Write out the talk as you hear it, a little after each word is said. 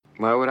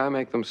Why would I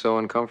make them so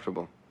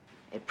uncomfortable?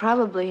 It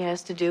probably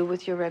has to do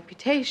with your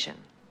reputation.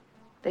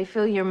 They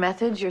feel your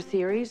methods, your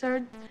theories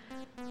are...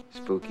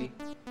 Spooky?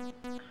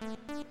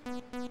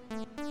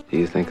 Do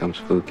you think I'm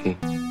spooky?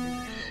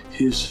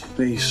 His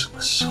face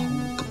was so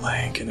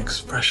blank and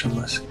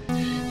expressionless.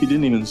 He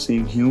didn't even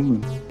seem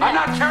human. I'm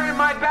not turning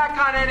my back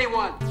on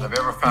anyone! Have you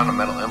ever found a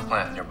metal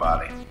implant in your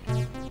body?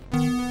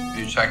 Have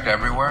you checked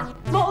everywhere?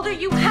 Mulder,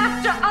 you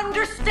have to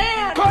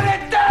understand! Put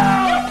it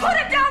down! You put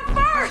it down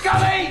first!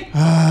 Scully!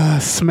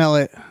 Smell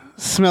it.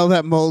 Smell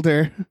that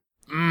Mulder.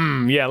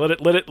 Yeah, let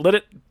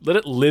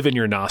it live in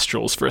your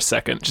nostrils for a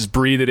second. Just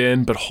breathe it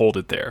in, but hold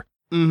it there.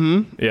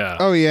 Mm-hmm. Yeah.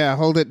 Oh, yeah.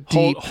 Hold it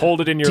deep. Hold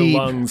it in your deep.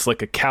 lungs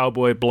like a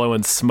cowboy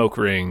blowing smoke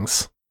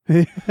rings.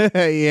 Yeah.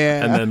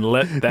 And then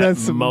let that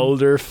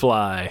Mulder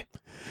fly.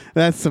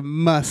 That's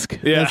some musk.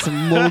 Yeah. That's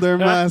some Mulder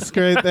musk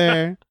right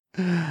there.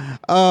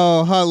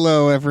 Oh,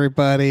 hello,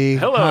 everybody.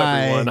 Hello,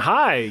 Hi. everyone.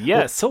 Hi.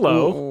 Yes,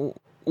 hello.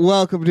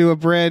 Welcome to a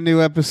brand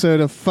new episode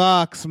of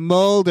Fox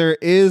Mulder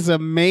is a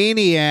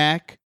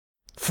Maniac.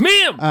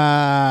 Fmeam!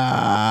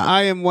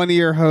 I am one of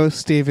your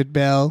hosts, David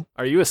Bell.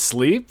 Are you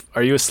asleep?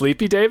 Are you a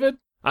sleepy, David?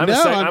 I'm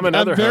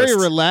another very host.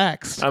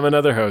 relaxed. I'm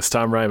another host,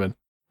 Tom Ryman.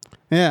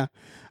 Yeah.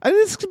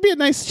 This could be a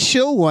nice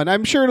chill one.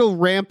 I'm sure it'll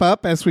ramp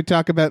up as we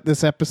talk about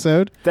this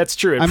episode. That's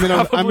true.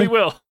 It probably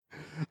will.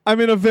 I'm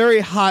in a very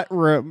hot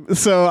room,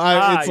 so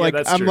I'm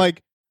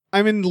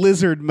in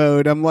lizard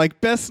mode. I'm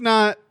like, best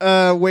not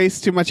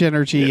waste too much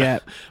energy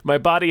yet. My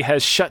body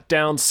has shut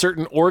down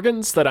certain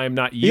organs that I'm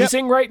not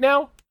using right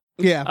now.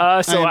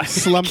 Yeah. So I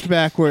slumped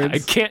backwards. I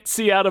can't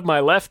see out of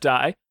my left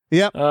eye.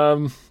 Yep.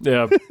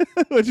 Yeah.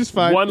 Which is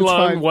fine. One it's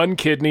lung, fine. one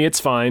kidney. It's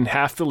fine.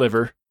 Half the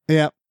liver.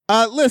 Yeah.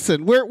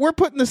 Listen, we're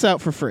putting this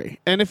out for free,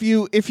 and if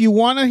you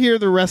want to hear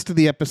the rest of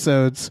the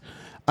episodes,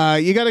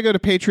 you got to go to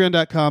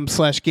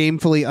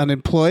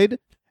patreon.com/gamefullyunemployed,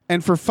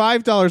 and for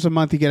 $5 a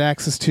month, you get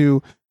access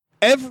to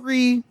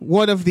every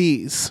one of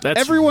these. That's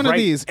every one right. of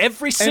these.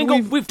 Every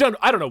single we've done.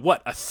 I don't know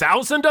what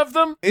 1,000 of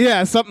them.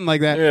 Yeah, something like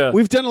that. Yeah.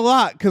 We've done a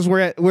lot because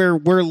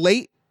we're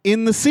late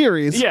in the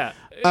series. Yeah.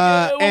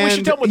 And we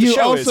should tell what the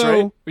show is,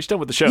 right? We should tell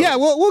what the show is. Yeah,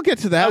 we'll get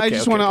to that. Okay, I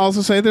just want to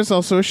also say there's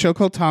also a show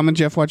called Tom and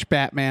Jeff Watch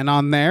Batman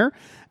on there,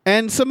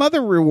 and some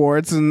other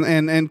rewards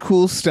and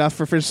cool stuff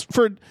for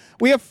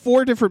we have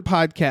 4 different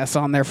podcasts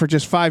on there for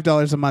just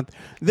 $5 a month.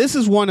 This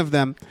is one of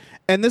them.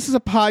 And this is a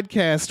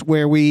podcast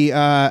where we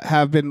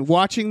have been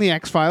watching the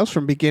X-Files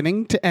from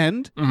beginning to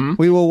end. Mm-hmm.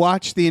 We will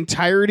watch the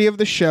entirety of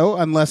the show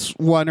unless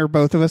one or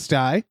both of us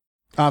die,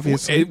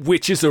 obviously.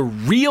 Which is a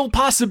real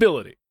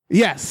possibility.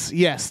 Yes.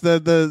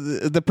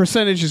 The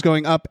percentage is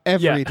going up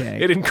every day.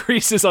 It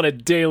increases on a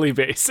daily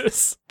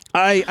basis.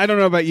 I don't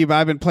know about you, but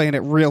I've been playing it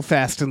real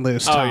fast and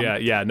loose, Tom. Oh,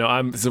 yeah.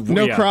 No,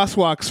 no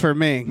crosswalks for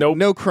me. Nope.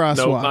 No crosswalks.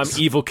 Nope. I'm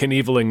Evel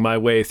Knieveling my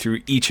way through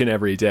each and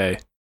every day.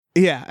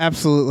 Yeah,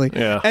 absolutely.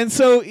 Yeah. And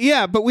so,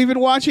 but we've been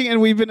watching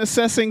and we've been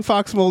assessing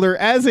Fox Mulder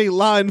as a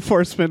law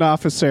enforcement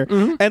officer.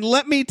 Mm-hmm. And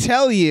let me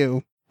tell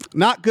you,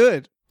 not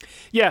good.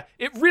 Yeah,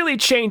 it really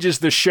changes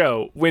the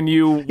show when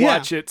you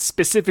watch it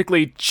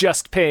specifically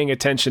just paying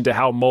attention to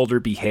how Mulder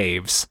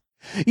behaves.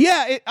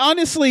 Yeah, it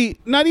honestly,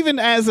 not even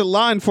as a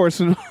law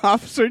enforcement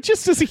officer,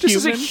 just as a human.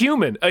 Just as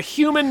a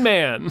human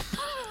man.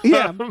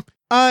 Yeah.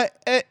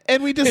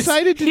 And we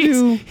decided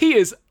he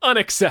is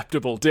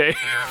unacceptable, Dave.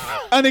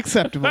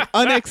 Unacceptable.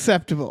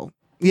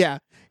 Yeah.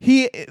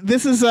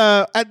 This is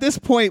at this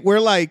point we're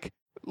like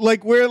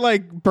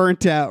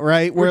burnt out,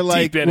 right? We're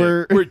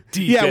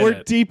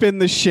deep in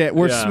the shit.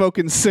 We're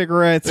smoking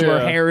cigarettes. Yeah. Our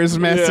hair is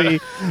messy.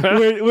 Yeah.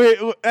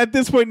 we're at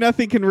this point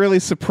nothing can really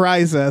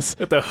surprise us.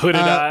 With the hooded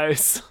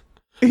eyes.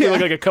 We look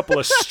like a couple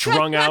of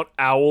strung out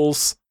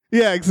owls.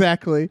 Yeah,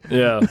 exactly.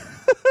 Yeah.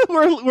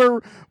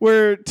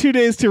 we're 2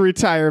 days to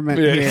retirement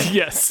here.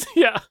 Yes.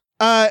 Yeah.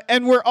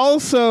 And we're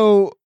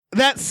also,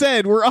 that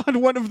said, we're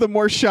on one of the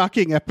more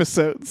shocking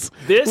episodes.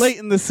 Late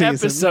in the season.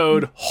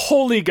 Episode,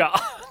 holy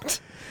God.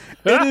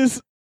 It is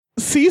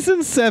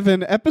season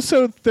 7,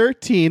 episode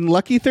 13,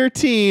 Lucky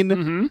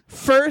 13,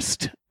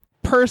 First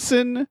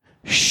Person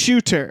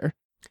Shooter.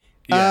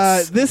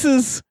 Yes. This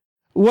is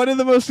one of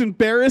the most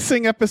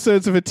embarrassing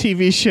episodes of a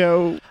TV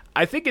show.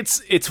 I think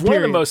it's one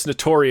of the most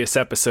notorious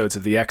episodes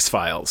of the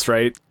X-Files,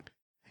 right?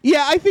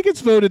 Yeah, I think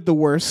it's voted the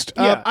worst.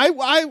 Yeah.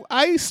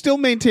 I still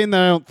maintain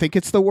that I don't think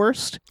it's the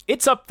worst.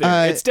 It's up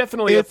there. It's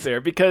definitely up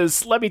there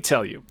because let me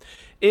tell you,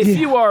 if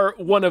you are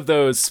one of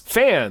those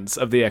fans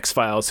of the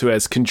X-Files who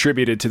has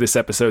contributed to this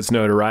episode's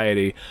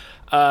notoriety,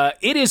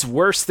 it is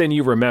worse than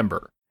you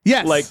remember.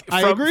 Yes,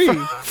 I agree.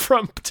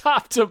 From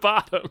top to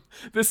bottom,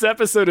 this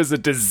episode is a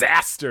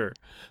disaster.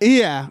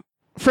 Yeah,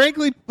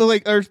 frankly,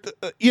 to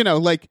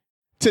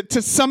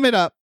sum it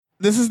up,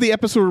 this is the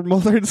episode where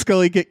Mulder and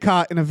Scully get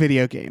caught in a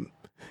video game.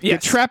 Yes.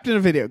 Get trapped in a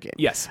video game.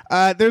 Yes.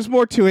 There's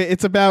more to it.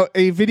 It's about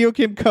a video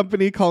game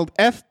company called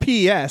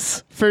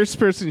FPS, First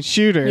Person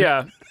Shooter.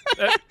 Yeah.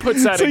 That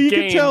puts out a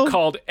game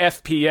called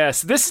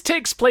FPS. This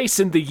takes place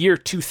in the year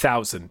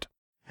 2000.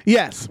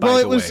 Yes.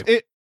 Well,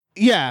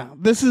 Yeah,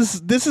 this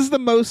is the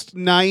most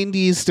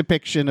 90s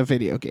depiction of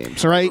video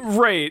games, right?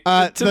 Right.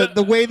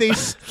 The way they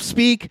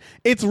speak,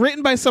 it's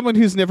written by someone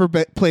who's never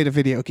played a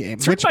video game,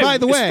 which, by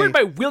the way... It's written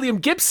by William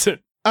Gibson.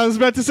 I was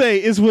about to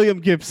say, is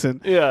William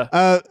Gibson. Yeah.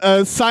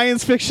 A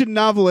science fiction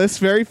novelist,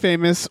 very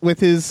famous,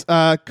 with his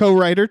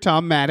co-writer,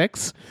 Tom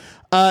Maddox.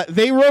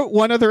 They wrote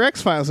one other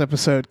X-Files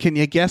episode. Can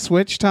you guess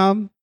which,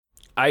 Tom?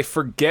 I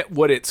forget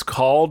what it's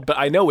called, but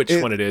I know which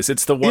one it is.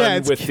 It's the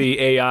one with the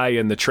AI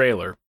in the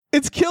trailer.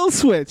 It's Kill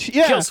Switch.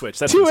 Yeah. Kill Switch.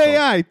 That's two what it's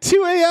AI. called.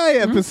 2 AI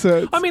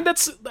episodes. I mean,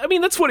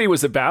 that's what he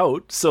was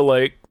about. So,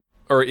 like,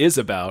 or is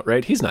about,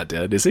 right? He's not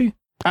dead, is he?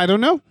 I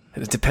don't know.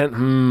 It depends.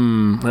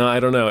 No,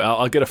 I don't know.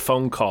 I'll get a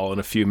phone call in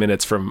a few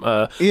minutes from,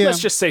 let's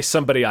just say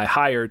somebody I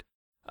hired,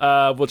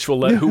 who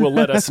will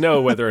let us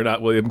know whether or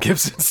not William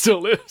Gibson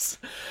still lives.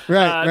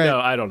 Right. No,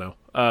 I don't know.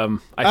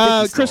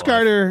 I think Chris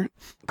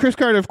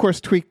Carter, of course,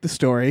 tweaked the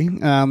story.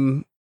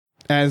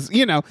 As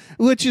you know,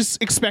 which is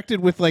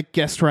expected with like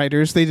guest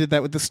writers. They did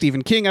that with the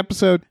Stephen King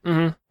episode.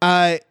 Mm-hmm.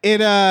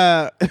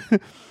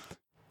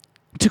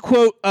 To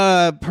quote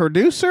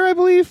producer, I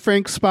believe,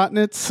 Frank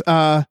Spotnitz,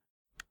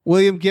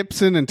 William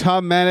Gibson and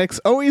Tom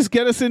Maddox always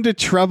get us into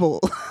trouble.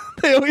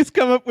 They always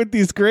come up with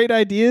these great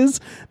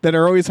ideas that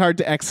are always hard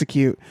to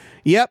execute.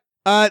 Yep.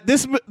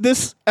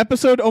 This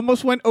episode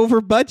almost went over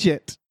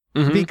budget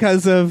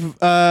because of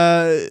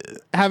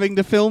having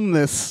to film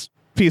this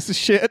piece of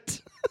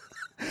shit.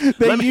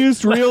 They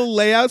used real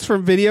layouts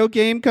from video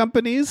game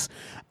companies,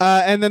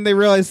 and then they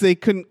realized they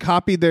couldn't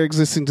copy their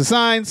existing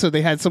designs, so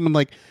they had someone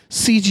like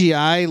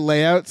CGI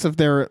layouts of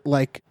their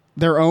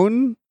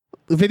own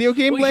video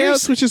game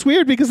layouts, which is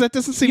weird because that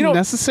doesn't seem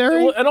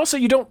necessary. Well, and also,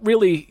 you don't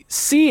really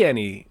see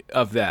any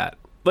of that.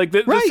 Like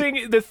the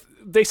thing,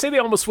 they say they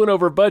almost went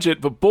over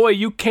budget, but boy,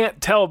 you can't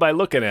tell by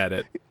looking at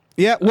it.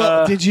 Yeah.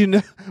 Well, did you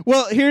know?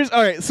 Well,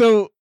 all right.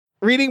 So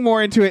reading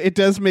more into it, it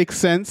does make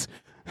sense.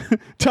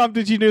 Tom,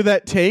 did you know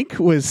that tank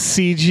was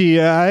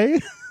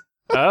CGI?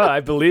 Oh, I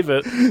believe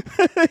it.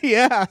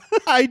 Yeah,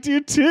 I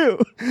do too.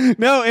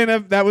 No,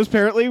 and that was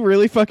apparently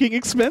really fucking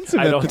expensive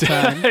at the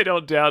time. I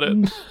don't doubt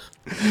it.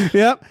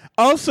 Yep.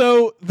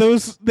 Also,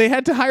 they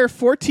had to hire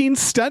 14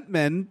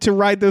 stuntmen to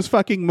ride those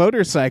fucking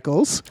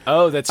motorcycles.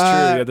 Oh, that's true.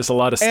 Yeah, there's a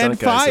lot of stunt and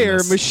guys fire in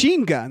this.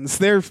 machine guns.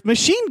 They're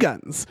machine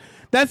guns.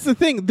 That's the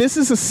thing. This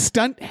is a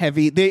stunt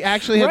heavy. They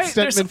actually had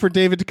stuntmen for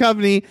David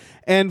Duchovny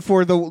and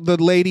for the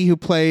lady who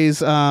plays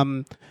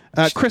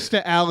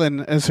Krista Allen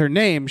as her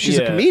name. She's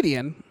a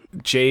comedian.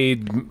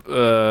 Jade,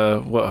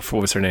 what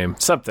was her name?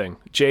 Something.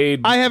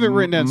 Jade. I have it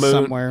written down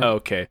somewhere. Oh,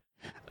 okay.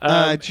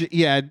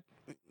 Yeah.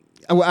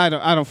 I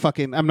don't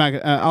fucking. I'm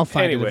not. I'll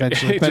find it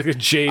eventually. But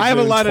Jade I have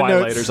a lot Twilight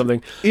of notes or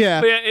something. Yeah.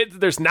 But yeah,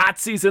 there's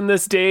Nazis in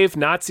this, Dave.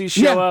 Nazis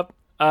show up.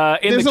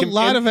 There's a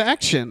lot of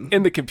action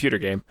in the computer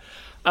game.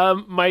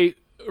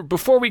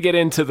 Before we get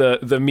into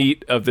the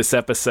meat of this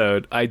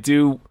episode,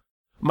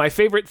 my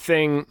favorite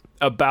thing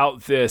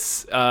about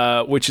this,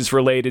 which is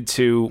related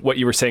to what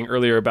you were saying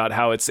earlier about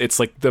how it's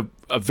like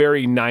a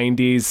very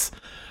 90s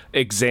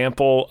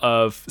example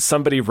of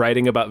somebody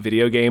writing about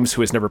video games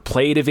who has never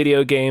played a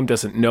video game,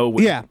 doesn't know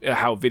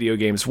how video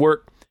games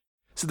work.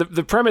 So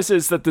the premise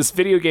is that this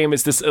video game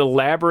is this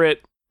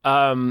elaborate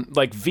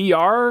like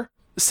VR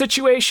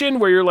situation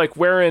where you're like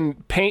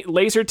wearing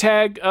laser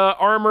tag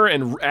armor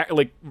and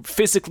like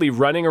physically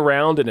running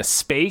around in a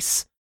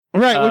space.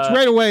 Right, which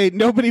right away,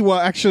 nobody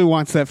actually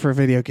wants that for a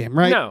video game,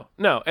 right?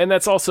 No. And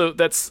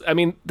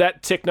that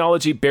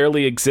technology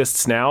barely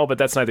exists now, but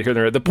that's neither here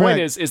nor there. The point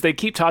is they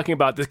keep talking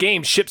about this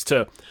game ships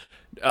to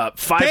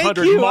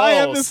 500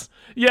 malls.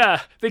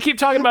 Yeah, they keep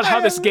talking about how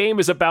this game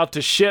is about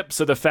to ship,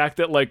 so the fact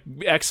that like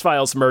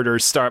X-Files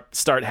murders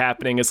start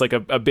happening is like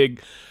a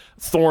big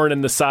thorn in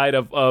the side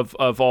of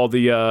all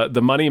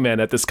the money men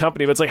at this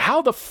company. But it's like,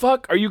 how the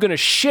fuck are you going to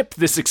ship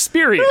this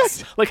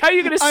experience? Like, how are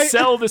you going to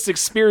sell this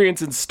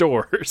experience in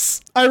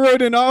stores? I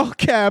wrote in all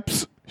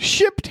caps,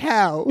 shipped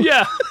how?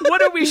 Yeah,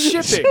 what are we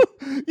shipping?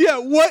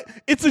 What?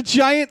 It's a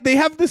giant. They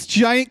have this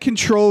giant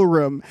control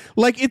room.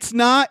 Like, it's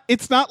not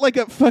like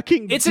a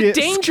fucking. It's disc.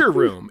 a danger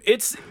room.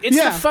 It's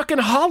the fucking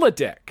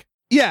holodeck.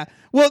 Yeah.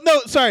 Well, no,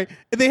 sorry.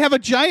 They have a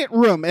giant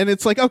room, and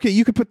it's like, okay,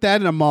 you could put that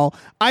in a mall.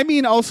 I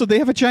mean, also, they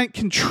have a giant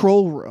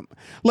control room.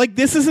 Like,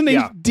 this isn't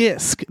a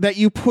disc that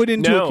you put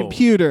into a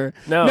computer.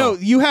 No,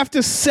 you have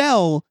to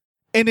sell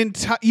an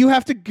entire. You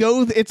have to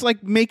go. It's like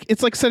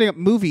setting up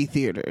movie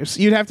theaters.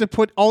 You'd have to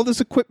put all this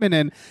equipment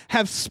in,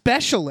 have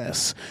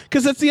specialists,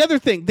 because that's the other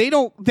thing. They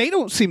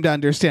don't seem to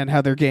understand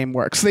how their game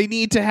works. They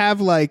need to have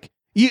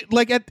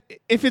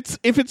if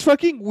it's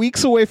fucking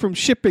weeks away from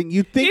shipping,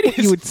 you'd think what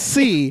you would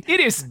see. It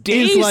is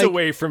days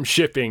away from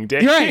shipping,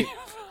 Dave. Right.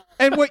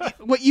 And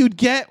what you'd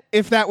get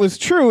if that was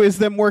true is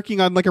them working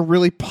on like a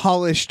really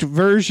polished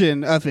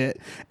version of it.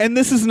 And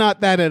this is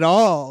not that at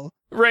all.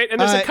 Right.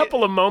 And there's a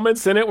couple of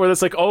moments in it where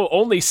it's like, oh,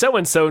 only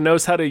so-and-so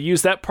knows how to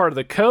use that part of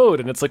the code.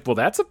 And it's like, well,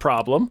 that's a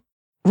problem.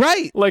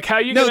 Right. Like, how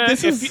you gonna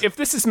if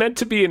this is meant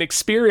to be an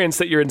experience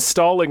that you're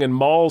installing in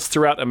malls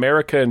throughout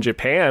America and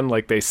Japan,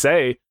 like they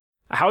say,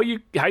 how are you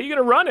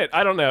gonna run it?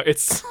 I don't know.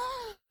 It's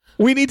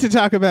we need to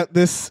talk about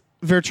this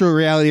virtual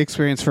reality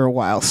experience for a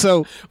while.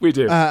 So We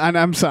do. and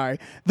I'm sorry.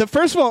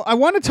 First of all, I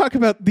want to talk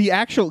about the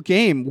actual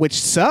game, which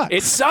sucks.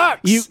 It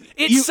sucks. You-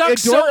 It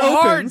sucks a door so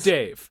hard, opens.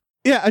 Dave.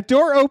 Yeah, a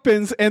door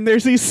opens and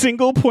there's a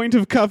single point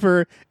of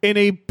cover in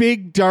a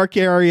big dark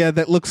area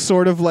that looks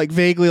sort of like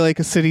vaguely like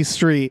a city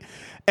street.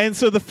 And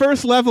so the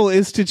first level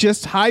is to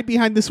just hide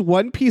behind this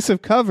one piece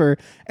of cover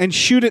and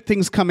shoot at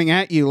things coming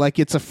at you like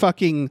it's a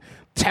fucking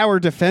tower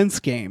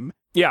defense game.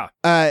 Yeah.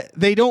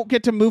 They don't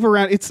get to move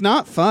around. It's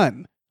not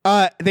fun.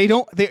 They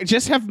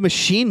just have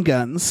machine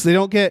guns. They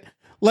don't get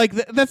like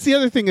that's the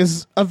other thing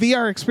is a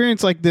VR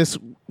experience like this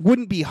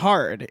wouldn't be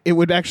hard. It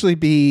would actually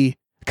be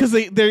because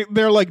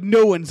they're like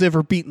no one's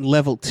ever beaten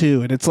level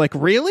 2, and it's like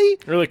really?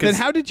 Then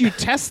how did you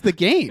test the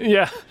game?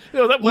 Yeah.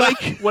 No,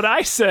 what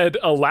I said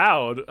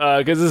aloud,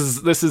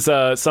 because this is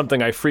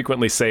something I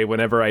frequently say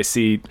whenever I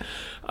see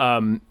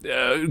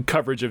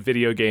coverage of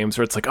video games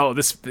where it's like, oh,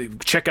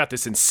 check out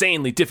this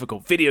insanely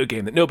difficult video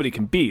game that nobody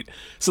can beat.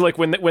 So like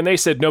when they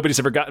said nobody's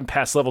ever gotten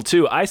past level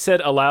 2, I said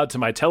aloud to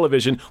my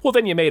television, well,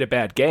 then you made a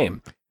bad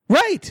game.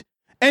 Right.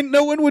 And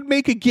no one would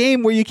make a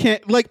game where you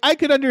can't, like, I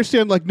could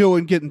understand, like, no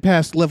one getting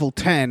past level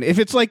 10. If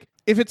it's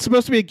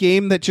supposed to be a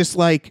game that just,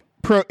 like,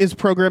 is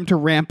programmed to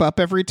ramp up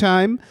every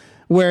time,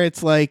 where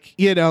it's like,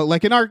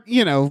 like an arc,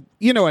 you know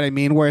what I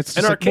mean, where it's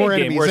just like more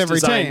enemies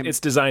every time. It's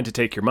designed to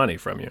take your money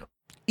from you.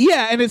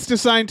 Yeah, and it's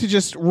designed to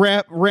just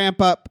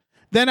ramp up.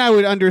 Then I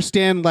would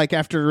understand, like,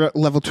 after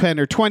level 10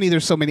 or 20,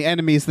 there's so many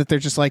enemies that they're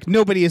just like,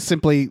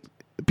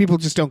 people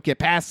just don't get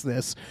past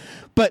this.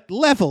 But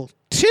level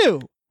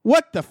 2...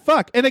 what the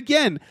fuck? And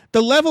again,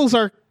 the levels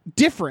are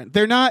different.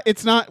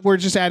 It's not we're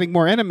just adding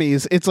more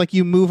enemies. It's like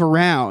you move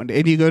around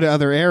and you go to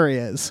other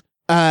areas.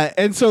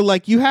 And so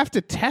like you have to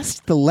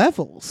test the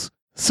levels.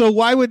 So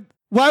why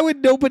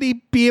would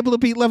nobody be able to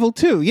beat level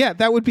 2? Yeah,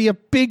 that would be a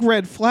big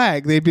red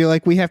flag. They'd be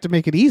like, we have to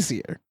make it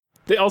easier.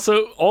 They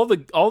also all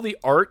the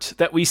art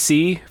that we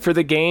see for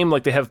the game,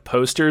 like they have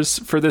posters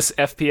for this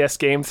FPS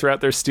game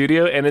throughout their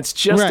studio, and it's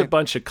just a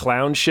bunch of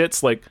clown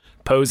shits like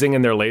posing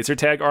in their laser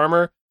tag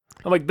armor.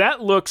 I'm like,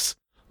 that looks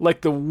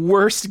like the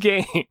worst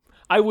game.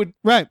 I would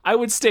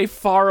stay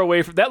far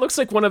away from that. Looks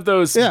like one of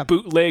those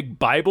bootleg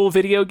Bible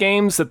video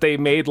games that they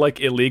made like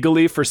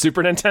illegally for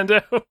Super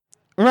Nintendo.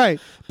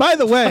 Right. By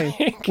the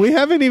way, we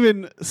haven't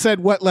even said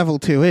what level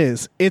 2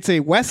 is. It's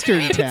a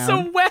Western town. It's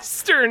a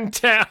Western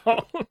town.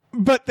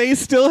 But they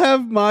still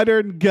have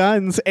modern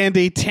guns and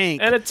a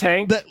tank.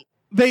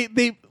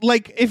 They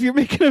like if you're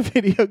making a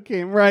video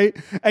game, right?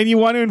 And you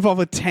want to involve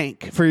a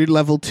tank for your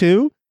level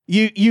 2,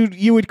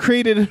 You would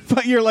create it,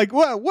 but you're like,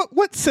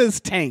 what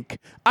says tank?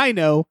 I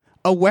know,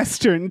 a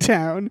Western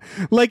town.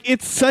 Like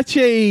it's such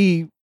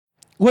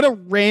what a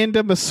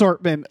random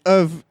assortment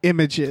of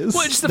images.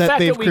 Well, it's the that fact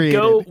they've that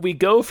created. we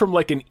go from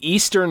like an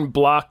Eastern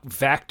Bloc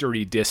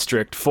factory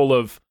district full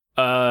of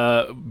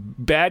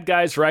bad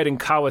guys riding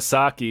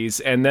Kawasaki's,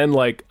 and then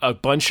like a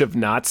bunch of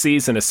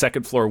Nazis in a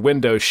second floor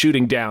window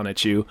shooting down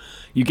at you.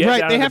 You get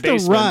down they in have the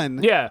basement. to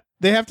run. Yeah,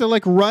 they have to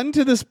like run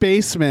to this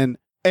basement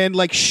and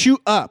like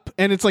shoot up,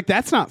 and it's like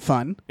that's not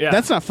fun. Yeah.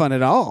 That's not fun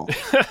at all.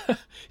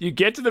 You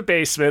get to the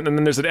basement, and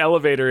then there's an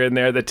elevator in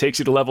there that takes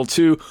you to level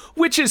 2,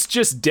 which is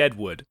just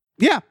Deadwood.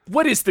 Yeah.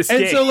 What is this and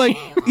game? So like,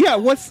 yeah,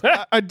 what's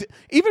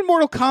even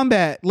Mortal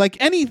Kombat? Like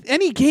any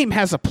game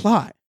has a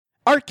plot.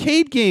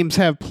 Arcade games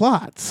have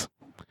plots.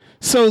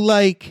 So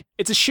like,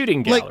 it's a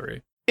shooting gallery.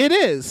 Like, it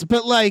is,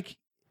 but like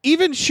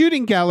even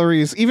shooting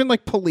galleries, even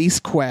like Police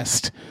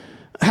Quest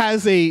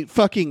has a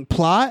fucking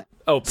plot.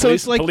 Oh,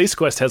 Police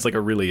Quest has like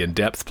a really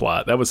in-depth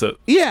plot. That was an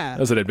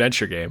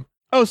adventure game.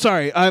 Oh,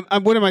 sorry. I'm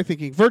what am I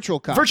thinking? Virtual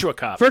Cop. Virtual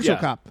Cop.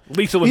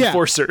 Lethal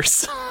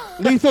Enforcers.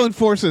 Lethal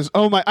Enforcers.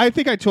 Oh my! I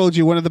think I told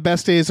you one of the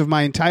best days of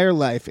my entire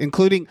life,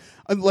 including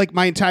like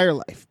my entire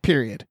life.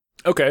 Period.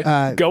 Okay,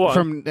 go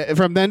on.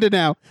 From then to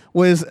now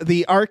was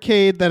the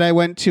arcade that I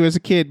went to as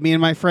a kid. Me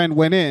and my friend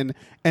went in,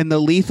 and the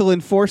Lethal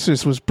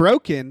Enforcers was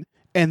broken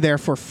and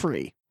therefore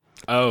free.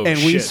 Oh, and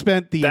we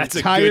spent the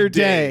entire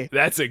day.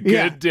 That's a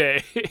good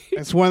day.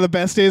 It's one of the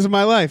best days of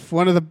my life.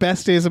 One of the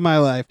best days of my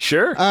life.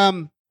 Sure.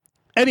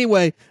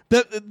 Anyway,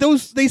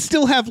 they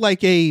still have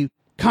like a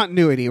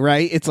continuity,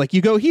 right? It's like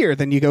you go here,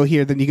 then you go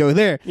here, then you go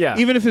there. Yeah.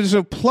 Even if there's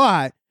a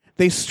plot,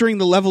 they string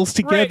the levels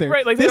together.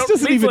 Right. Like this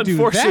doesn't even do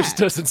Enforcers that.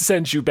 doesn't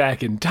send you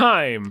back in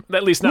time.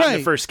 At least not in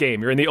the first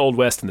game. You're in the Old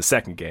West in the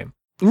second game.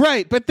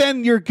 Right, but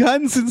then your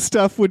guns and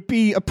stuff would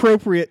be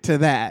appropriate to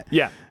that.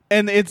 Yeah.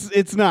 And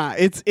it's not.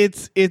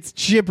 It's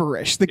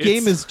gibberish. The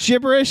game is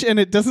gibberish, and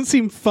it doesn't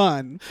seem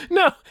fun.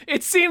 No,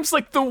 it seems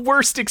like the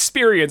worst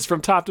experience from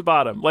top to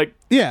bottom. Like,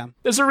 yeah,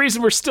 there's a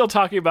reason we're still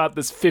talking about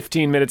this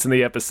 15 minutes in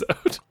the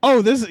episode.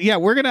 Oh,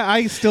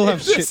 I still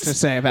have shit to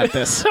say about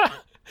this.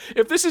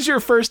 If this is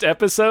your first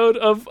episode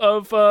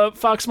of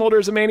Fox Mulder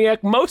as a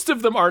Maniac, most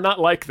of them are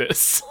not like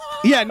this.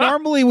 Yeah,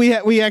 normally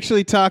we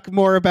actually talk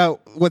more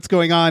about what's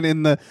going on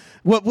in the.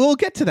 We'll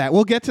get to that.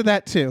 We'll get to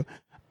that too.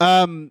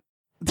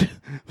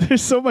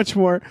 there's so much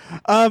more.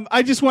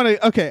 I just want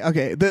to.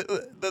 Okay.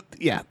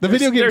 The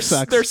video game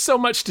sucks. There's so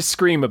much to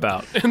scream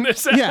about in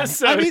this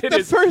episode. I mean,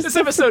 This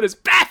episode is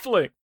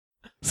baffling.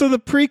 So the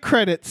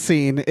pre-credit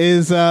scene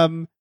is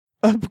a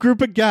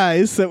group of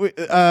guys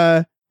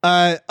that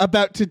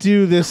about to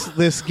do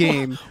this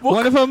game.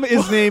 One of them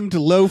is named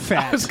Low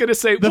Fat. I was gonna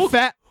say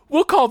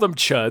we'll call them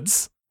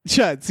Chuds.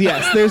 Chuds,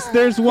 yes.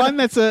 There's one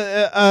that's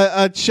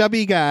a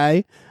chubby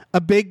guy,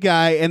 a big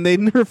guy, and they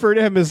refer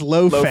to him as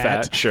low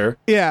fat. Sure.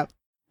 Yeah.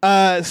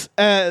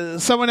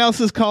 Someone else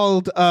is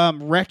called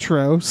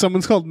Retro.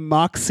 Someone's called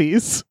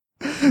Moxies.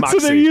 Moxie. So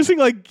they're using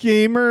like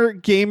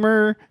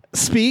gamer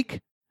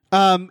speak.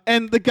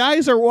 And the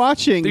guys are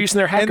watching. They're using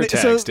their hacker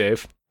tags,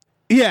 Dave.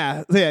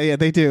 Yeah,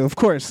 they do, of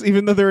course,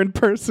 even though they're in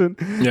person.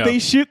 Yeah. They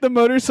shoot the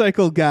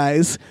motorcycle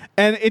guys,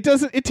 and it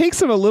takes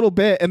them a little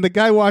bit, and the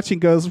guy watching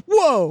goes,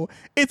 "Whoa,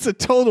 it's a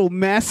total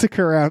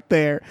massacre out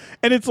there."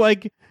 And it's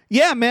like,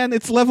 yeah, man,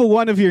 it's level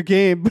 1 of your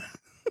game.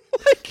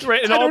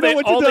 Right, and all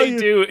they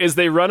do is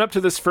they run up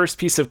to this first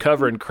piece of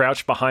cover and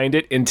crouch behind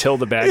it until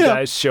the bad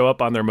guys show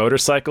up on their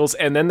motorcycles,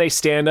 and then they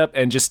stand up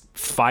and just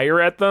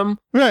fire at them.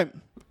 Right.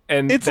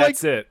 And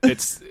that's it.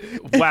 It's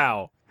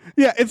wow.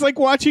 Yeah, it's like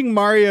watching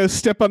Mario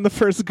step on the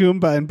first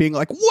Goomba and being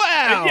like,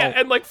 "Wow!"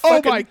 And like,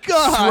 oh my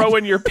god,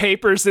 throwing your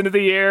papers into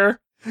the air.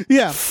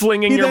 Yeah,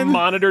 flinging your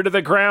monitor to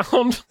the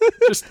ground,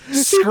 just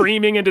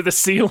screaming into the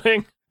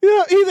ceiling.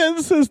 Yeah, he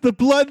then says the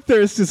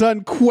bloodthirst is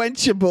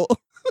unquenchable.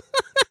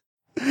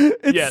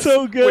 It's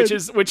so good.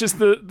 Which is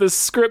the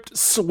script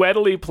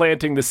sweatily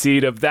planting the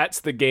seed of that's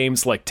the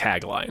game's like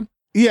tagline.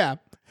 Yeah,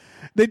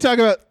 they talk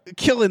about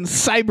killing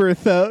cyber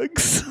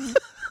thugs.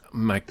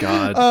 My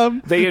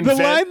God, they invent.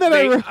 The line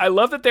that I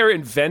love that they're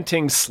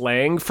inventing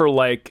slang for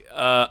like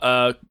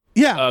not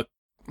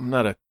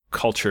a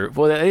culture.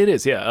 Well, it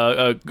is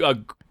a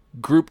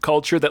group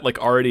culture that like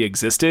already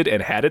existed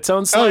and had its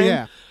own slang. Oh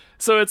yeah.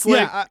 So it's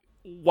like,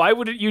 why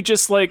wouldn't you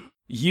just like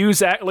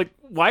use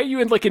why are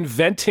you like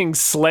inventing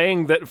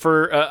slang that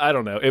for I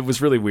don't know? It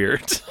was really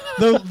weird.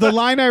 The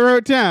line I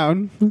wrote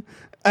down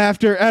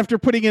after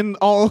putting in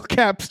all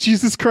caps,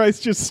 Jesus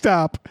Christ, just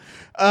stop.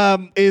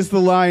 Is the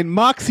line,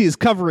 Moxie is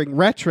covering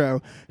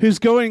Retro, who's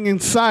going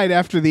inside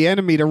after the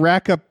enemy to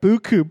rack up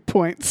Buku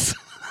points.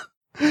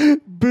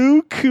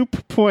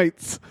 Buku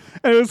points.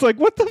 And it was like,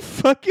 what the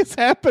fuck is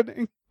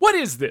happening? What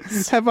is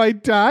this? Have I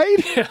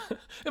died? Yeah.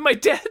 Am I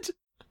dead?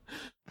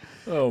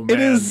 Oh, man.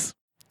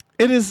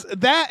 It is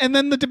that, and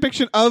then the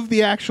depiction of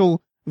the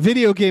actual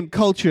video game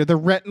culture, the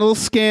retinal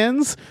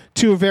scans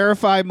to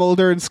verify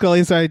Mulder and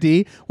Scully's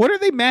ID. What are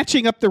they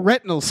matching up the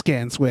retinal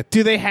scans with?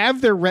 Do they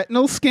have their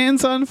retinal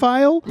scans on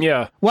file?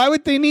 Yeah. Why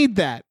would they need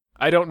that?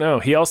 I don't know.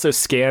 He also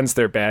scans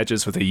their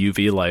badges with a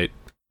UV light.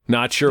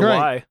 Not sure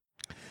why.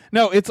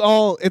 No, it's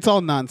all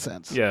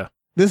nonsense. Yeah.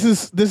 This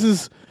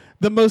is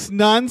the most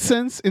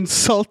nonsense,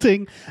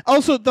 insulting.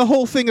 Also, the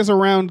whole thing is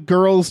around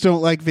girls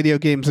don't like video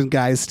games and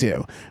guys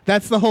do.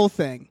 That's the whole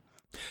thing.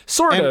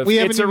 Sort of.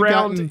 It's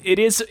around. It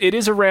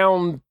is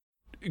around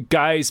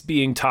guys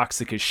being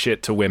toxic as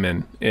shit to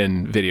women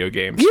in video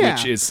games. Yeah,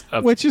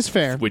 which is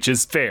fair. Which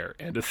is fair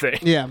and a thing.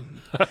 Yeah,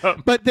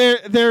 but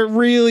they're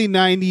really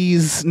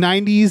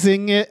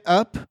 90s-ing it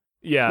up.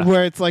 Yeah,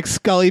 where it's like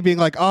Scully being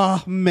like,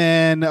 "Oh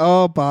man,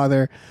 oh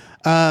bother,"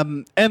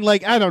 and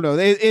like I don't know.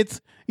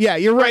 It's yeah,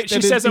 you're right.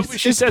 She says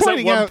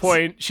at one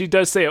point. She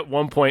does say at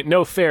one point,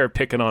 "No fair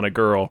picking on a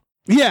girl."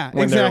 Yeah,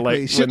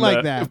 exactly. Shit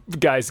like that.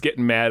 Guys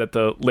getting mad at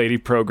the lady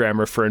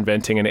programmer for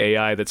inventing an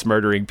AI that's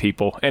murdering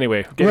people.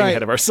 Anyway, getting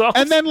ahead of ourselves.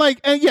 And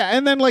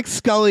then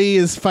Scully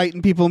is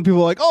fighting people, and people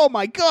are like, "Oh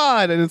my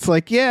god!" And it's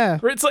like, yeah,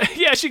 it's like,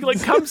 yeah, she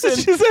like comes in.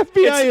 She's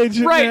FBI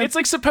agent, right? Man. It's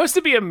like supposed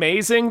to be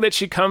amazing that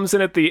she comes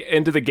in at the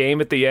end of the game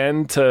at the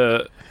end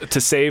to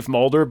save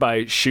Mulder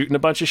by shooting a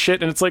bunch of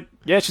shit, and it's like,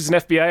 yeah, she's an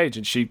FBI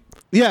agent.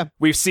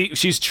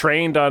 She's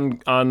trained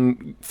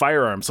on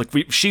firearms.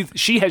 Like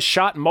she has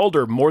shot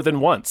Mulder more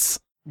than once.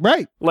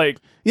 Right. Like,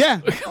 yeah,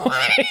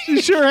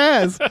 she sure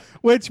has.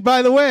 Which,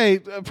 by the way,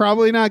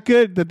 probably not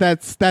good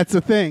that's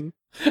a thing.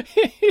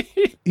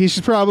 He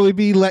should probably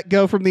be let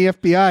go from the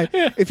FBI.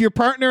 Yeah. If your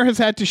partner has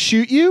had to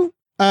shoot you,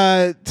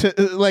 after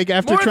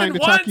trying to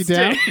talk you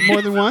down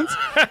more than once,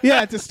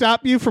 to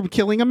stop you from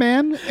killing a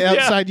man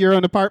outside your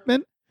own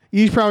apartment,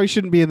 you probably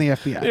shouldn't be in the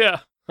FBI.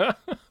 Yeah.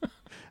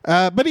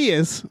 But he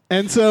is.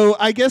 And so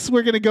I guess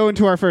we're going to go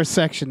into our first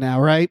section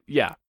now, right?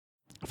 Yeah.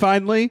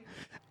 Finally.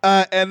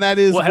 And that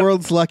is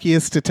World's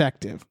Luckiest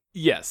Detective.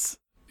 Yes.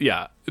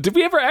 Yeah. Did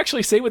we ever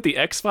actually say what the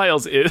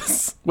X-Files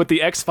is? What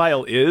the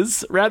X-File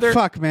is, rather?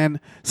 Fuck,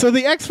 man. So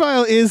the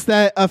X-File is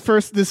that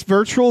this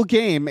virtual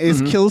game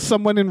is kill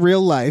someone in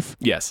real life.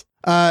 Yes.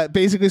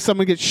 Basically,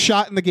 someone gets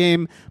shot in the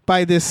game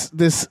by this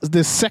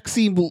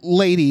sexy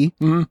lady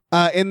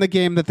in the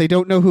game that they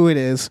don't know who it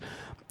is.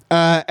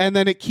 And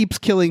then it keeps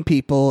killing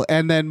people.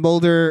 And then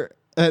Mulder,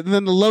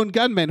 then the lone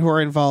gunmen who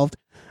are involved,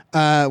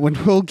 when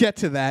we'll get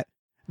to that,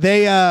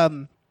 they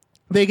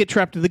get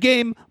trapped in the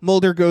game.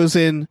 Mulder goes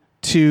in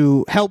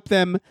to help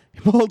them.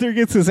 Mulder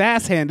gets his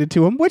ass handed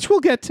to him, which we'll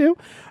get to,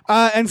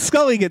 and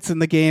Scully gets in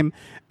the game.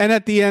 And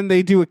at the end,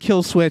 they do a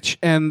kill switch,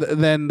 and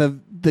then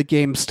the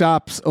game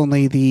stops.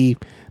 Only the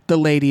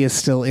lady is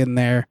still in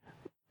there.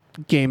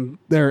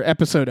 Their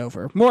episode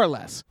over, more or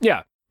less.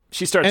 Yeah,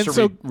 she starts And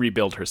to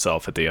rebuild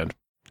herself at the end.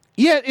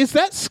 Yeah, is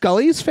that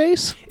Scully's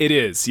face? It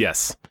is,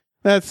 yes.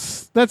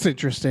 That's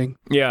interesting.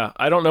 Yeah,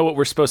 I don't know what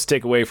we're supposed to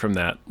take away from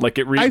that. Like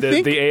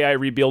the AI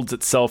rebuilds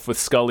itself with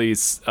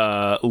Scully's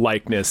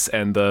likeness,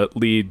 and the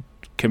lead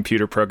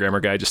computer programmer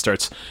guy just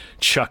starts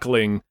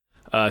chuckling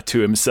to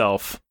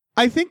himself.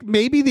 I think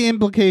maybe the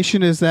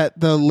implication is that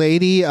the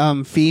lady,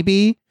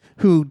 Phoebe,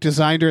 who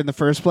designed her in the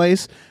first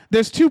place,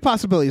 there's two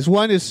possibilities.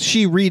 One is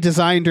she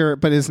redesigned her,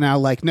 but is now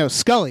like, no,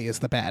 Scully is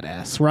the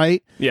badass,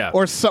 right? Yeah.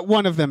 Or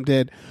one of them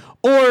did.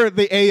 Or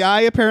the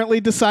AI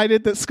apparently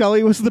decided that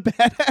Scully was the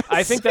badass.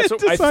 I think that's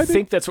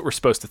what we're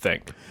supposed to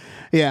think.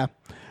 Yeah.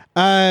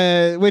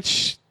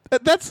 Which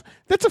that's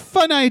a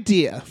fun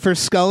idea for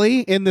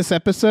Scully in this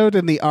episode,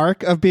 in the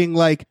arc of being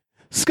like,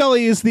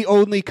 Scully is the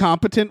only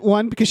competent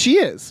one, because she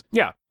is.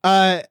 Yeah.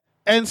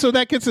 And so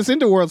that gets us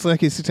into World's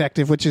Luckiest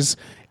Detective, which is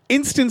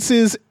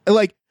instances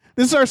like,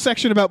 this is our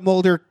section about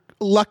Mulder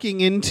lucking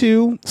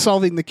into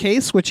solving the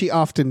case, which he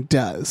often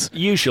does.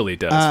 Usually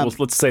does. Well,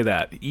 let's say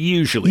that.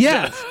 Usually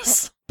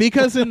does.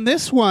 Because in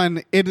this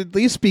one, it at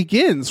least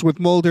begins with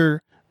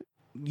Mulder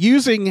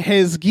using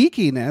his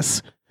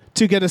geekiness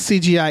to get a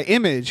CGI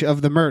image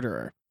of the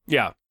murderer.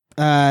 Yeah.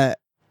 And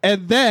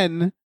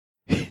then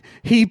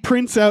he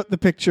prints out the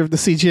picture of the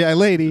CGI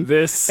lady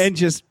and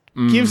just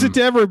gives it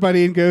to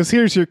everybody and goes,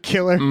 here's your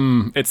killer.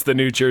 It's the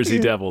New Jersey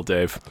Devil,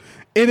 Dave.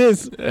 It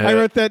is. I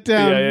wrote that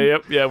down.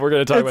 Yeah. We're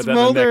going to talk about that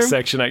in the next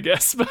section, I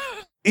guess.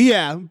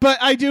 Yeah, but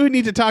I do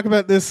need to talk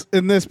about this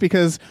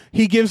because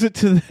he gives it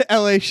to the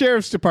LA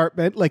Sheriff's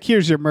Department, like,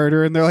 here's your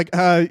murder, and they're like,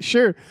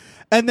 sure.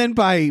 And then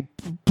by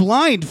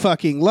blind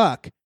fucking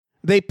luck,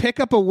 they pick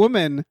up a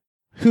woman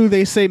who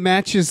they say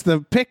matches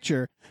the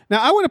picture.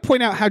 Now, I want to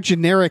point out how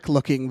generic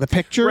looking the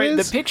picture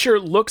is. The picture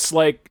looks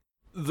like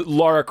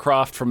Lara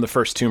Croft from the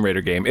first Tomb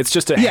Raider game. It's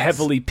just a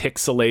heavily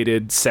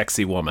pixelated,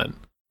 sexy woman.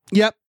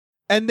 Yep.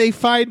 And they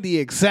find the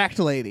exact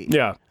lady.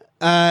 Yeah.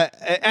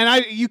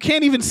 And you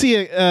can't even see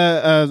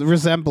a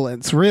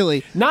resemblance,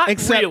 really. Not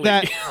except really.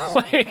 That,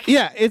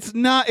 it's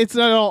not at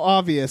all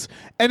obvious.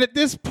 And at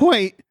this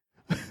point,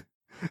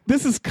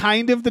 this is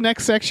kind of the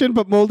next section,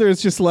 but Mulder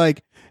is just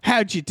like,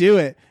 how'd you do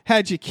it?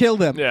 How'd you kill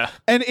them? Yeah.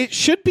 And it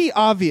should be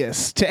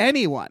obvious to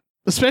anyone,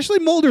 especially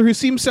Mulder, who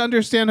seems to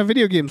understand how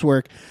video games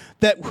work,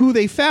 that who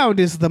they found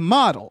is the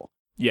model.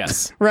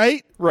 Yes.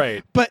 Right?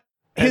 Right. But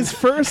his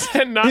first...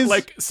 And not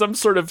like some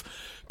sort of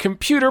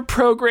computer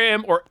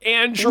program or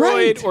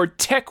android or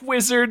tech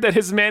wizard that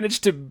has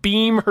managed to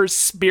beam her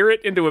spirit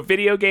into a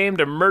video game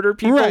to murder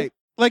people. Right.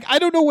 Like, I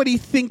don't know what he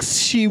thinks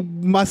she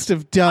must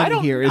have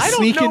done here. Is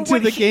sneak into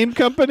the game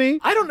company?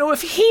 I don't know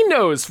if he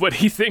knows what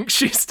he thinks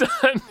she's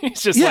done.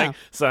 He's just like,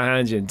 so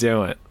how'd you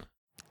do it?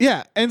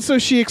 Yeah. And so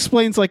she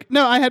explains, like,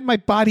 no, I had my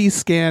body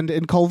scanned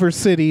in Culver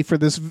City for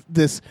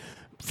this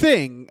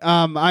thing.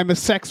 I'm a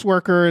sex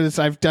worker.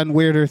 I've done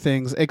weirder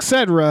things,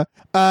 etc.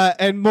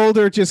 And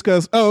Mulder just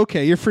goes, "Oh,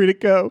 okay, you're free to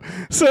go."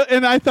 So,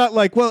 and I thought,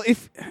 like, well,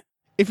 if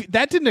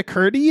that didn't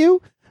occur to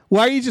you,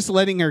 why are you just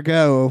letting her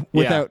go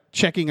without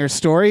checking her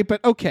story?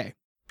 But okay,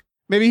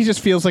 maybe he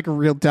just feels like a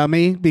real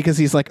dummy because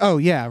he's like, "Oh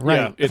yeah,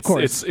 right, of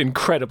course." It's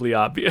incredibly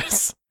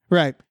obvious,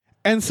 right?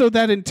 And so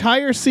that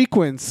entire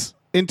sequence,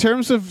 in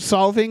terms of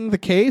solving the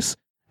case,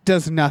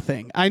 does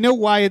nothing. I know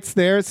why it's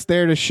there. It's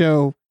there to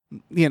show.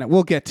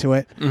 We'll get to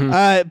it.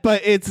 Mm-hmm.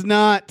 But it's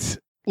not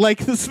like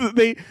this.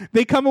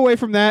 They come away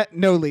from that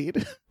no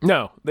lead.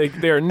 No,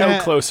 they are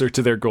no closer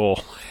to their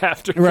goal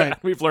after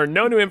that. We've learned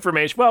no new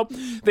information. Well,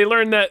 they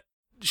learned that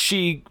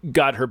she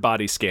got her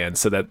body scanned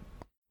so that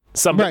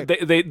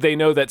somebody they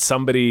know that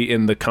somebody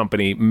in the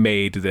company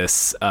made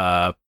this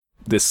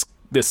this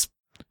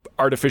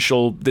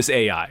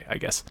AI, I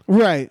guess.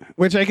 Right.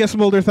 Which I guess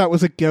Mulder thought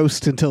was a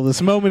ghost until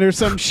this moment or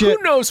some shit.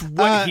 Who knows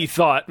what he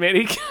thought, man?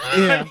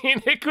 I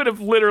mean, it could have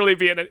literally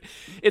been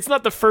it's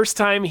not the first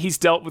time he's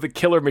dealt with a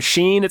killer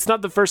machine. It's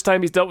not the first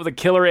time he's dealt with a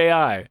killer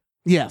AI.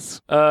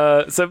 Yes.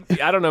 So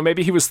I don't know.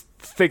 Maybe he was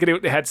thinking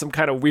it had some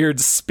kind of weird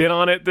spin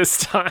on it this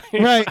time.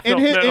 Right.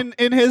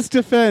 In his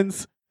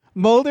defense,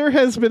 Mulder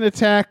has been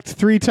attacked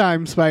 3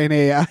 times by an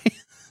AI.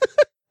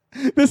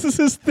 This is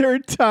his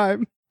 3rd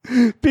time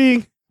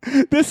being.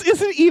 This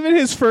isn't even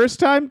his first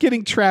time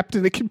getting trapped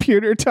in a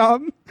computer,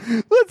 Tom.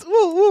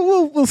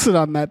 We'll sit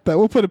on that though.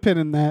 We'll put a pin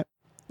in that.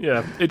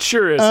 Yeah, it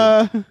sure is.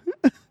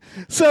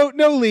 So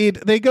no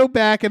lead. They go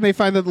back and they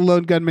find that the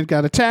lone gunman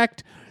got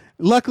attacked.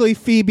 Luckily,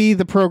 Phoebe,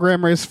 the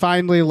programmer, is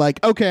finally like,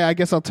 okay, I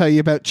guess I'll tell you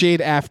about Jade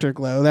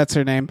Afterglow. That's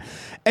her name,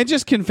 and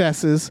just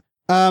confesses.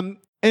 And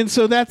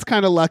so that's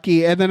kind of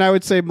lucky. And then I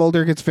would say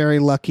Mulder gets very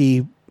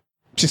lucky,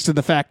 just in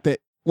the fact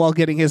that while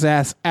getting his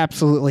ass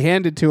absolutely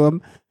handed to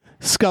him,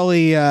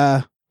 Scully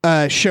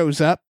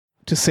shows up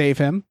to save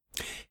him.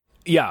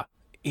 Yeah.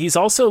 He's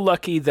also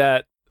lucky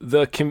that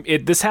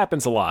this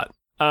happens a lot.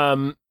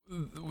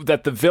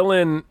 the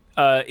villain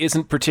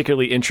isn't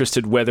particularly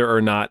interested whether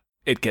or not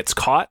it gets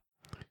caught.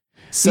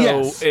 So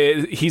Yes.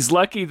 He's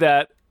lucky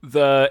that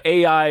the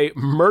AI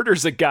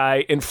murders a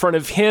guy in front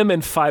of him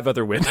and 5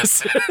 other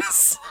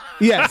witnesses.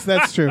 Yes,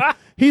 that's true.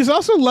 He's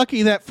also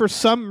lucky that for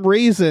some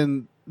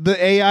reason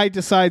the AI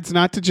decides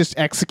not to just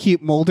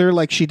execute Mulder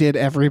like she did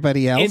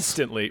everybody else.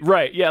 Instantly.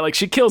 Right. Yeah, like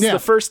she kills Yeah.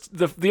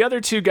 the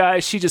other 2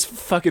 guys, she just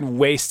fucking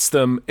wastes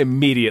them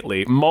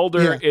immediately.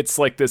 Mulder, Yeah. it's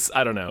like this,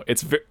 I don't know.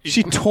 It's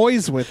She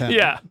toys with him.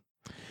 yeah.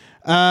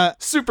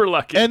 Super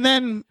lucky. And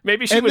then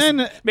maybe she and was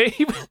then-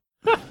 maybe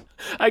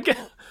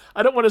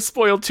I don't want to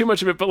spoil too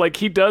much of it, but like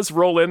he does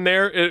roll in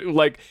there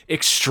like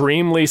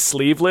extremely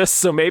sleeveless,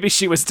 so maybe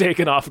she was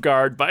taken off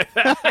guard by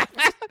that.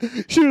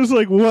 she was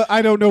like, "What?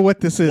 I don't know what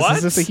this is. What?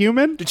 Is this a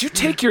human?" Did you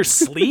take your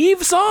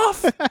sleeves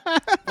off?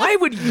 Why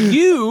would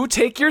you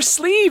take your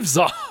sleeves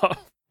off?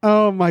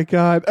 Oh my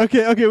god.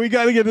 Okay, we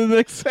got to get to the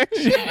next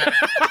section.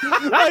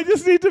 I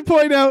just need to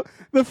point out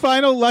the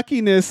final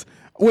luckiness,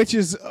 which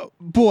is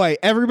boy,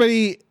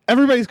 everybody's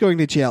going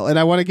to jail, and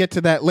I want to get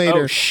to that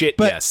later. Oh shit,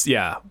 But- yes,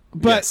 yeah.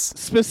 But yes.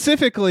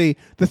 specifically,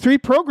 the 3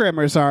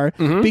 programmers are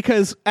Mm-hmm.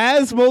 because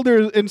as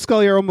Mulder and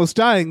Scully are almost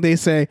dying, they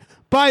say,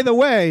 "By the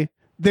way,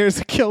 there's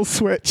a kill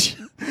switch,"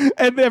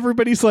 and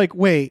everybody's like,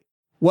 "Wait,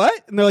 what?"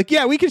 And they're like,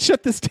 "Yeah, we can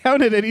shut this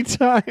down at any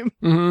time."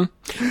 Well,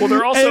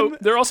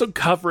 they're also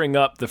covering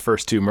up the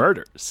first 2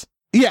 murders.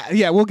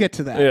 Yeah, we'll get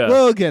to that. Yeah.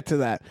 We'll get to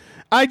that.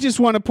 I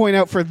just want to point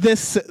out for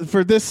this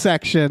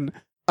section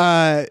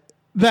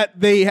that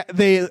they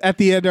at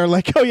the end are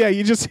like, "Oh yeah,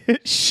 you just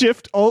hit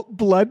Shift Alt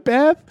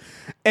Bloodbath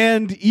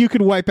and you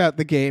can wipe out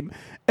the game."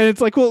 And it's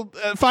like, well,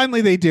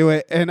 finally they do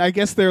it, and I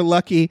guess they're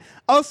lucky.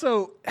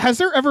 Also, has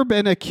there ever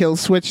been a kill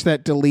switch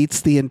that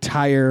deletes the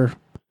entire,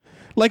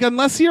 like,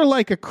 unless you're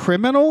like a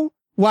criminal,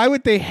 why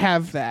would they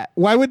have that?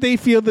 Why would they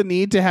feel the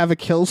need to have a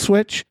kill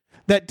switch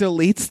that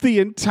deletes the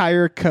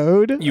entire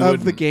code of the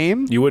wouldn't.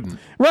 game? You wouldn't.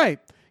 Right.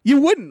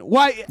 You wouldn't.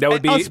 Why? That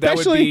would be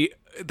Especially,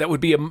 that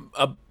would be an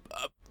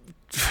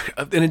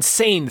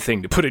insane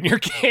thing to put in your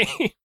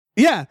game.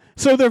 yeah.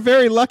 So they're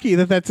very lucky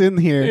that that's in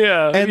here.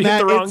 Yeah, And if you hit that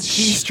the wrong it's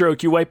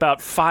keystroke, you wipe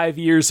out 5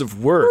 years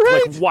of work.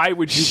 Right. Like, why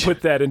would you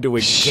put that into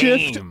a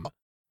Shift- game?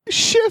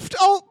 Shift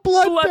Alt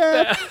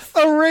Bloodbath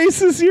Bloodbath.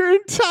 erases your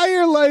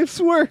entire life's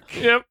work.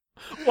 Yep.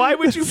 Why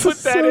would you This put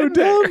is that so in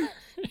there? dumb.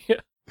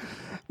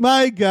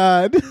 My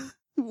God.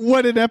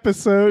 What an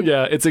episode.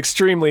 Yeah, it's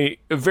extremely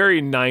a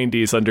very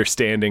 90s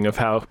understanding of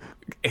how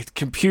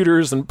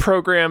computers and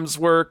programs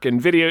work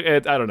and video. I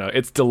don't know.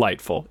 It's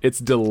delightful. It's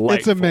delightful.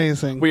 It's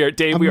amazing. We are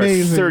Dave. We are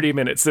Amazing. 30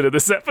 minutes into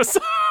this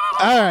episode.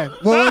 All right.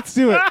 Well, let's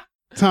do it.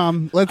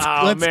 Tom, let's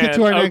Oh, get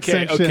to our next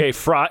okay, section.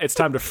 okay. It's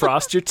time to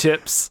frost your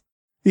tips.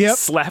 Yep.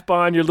 Slap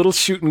on your little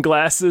shooting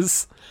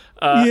glasses,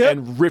 Yep.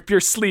 and rip your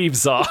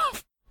sleeves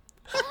off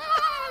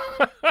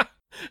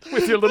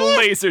with your little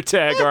laser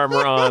tag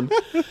armor on,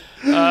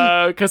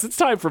 because it's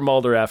time for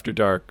Mulder After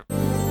Dark.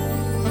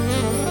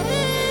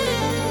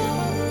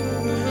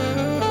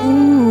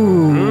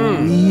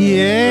 Ooh,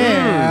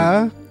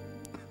 yeah.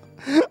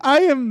 I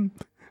am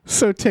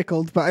so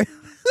tickled by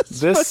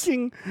this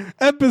fucking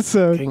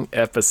episode. Fucking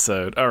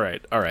episode. All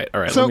right.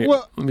 So,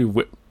 let me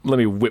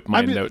whip my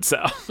I'm just- notes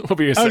out. What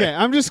were you gonna say? Okay,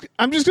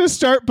 I'm just gonna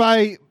start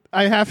by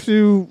I have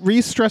to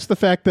re-stress the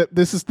fact that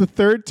this is the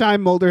 3rd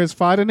time Mulder has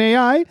fought an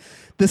AI,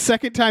 the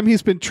 2nd time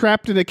he's been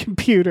trapped in a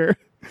computer,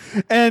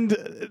 and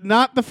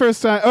not the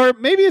first time, or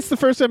maybe it's the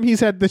first time he's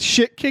had the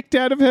shit kicked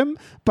out of him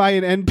by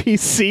an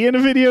NPC in a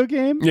video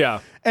game.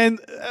 Yeah.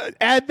 And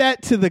add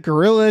that to the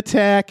gorilla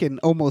attack and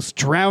almost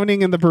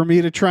drowning in the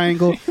Bermuda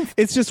Triangle.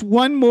 It's just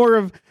one more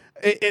of...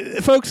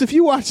 folks, if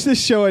you watch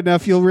this show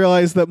enough, you'll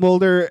realize that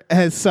Mulder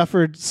has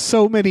suffered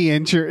so many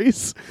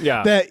injuries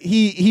Yeah. that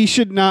he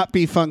should not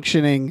be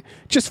functioning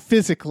just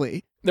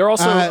physically. There are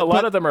also a lot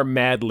but- of them are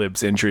Mad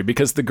Libs injury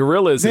because the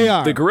gorilla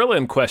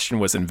in question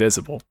was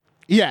invisible.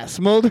 Yes,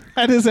 Mulder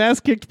had his ass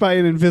kicked by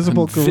an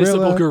invisible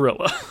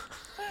Gorilla.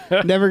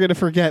 Never going to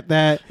forget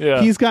that.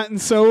 Yeah. He's gotten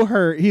so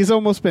hurt. He's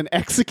almost been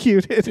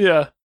executed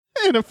Yeah.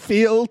 in a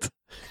field.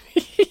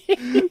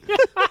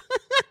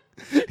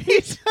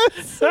 He's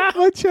had so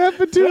much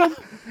happened to him.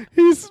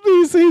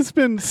 He's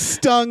been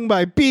stung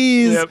by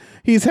bees. Yep.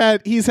 He's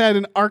had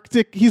an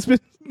Arctic. He's been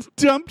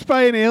dumped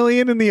by an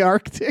alien in the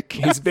Arctic.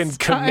 He's been outside.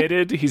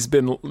 committed. He's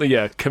been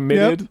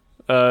committed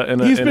in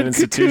He's an been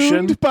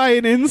institution. cocooned by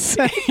an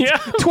insect. Yeah.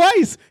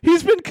 Twice.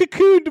 He's been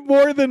cocooned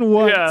more than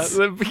once.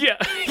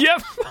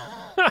 Yep.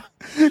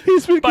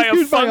 He's been By a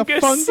cocooned by a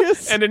fungus,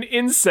 fungus. and an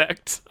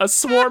insect. A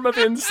swarm of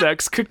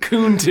insects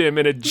cocooned him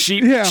in a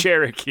Jeep Yeah.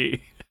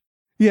 Cherokee.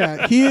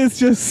 Yeah, he is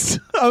just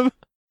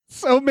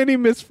so many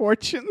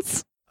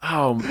misfortunes.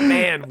 Oh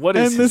man, what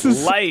is And this his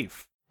is-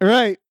 life?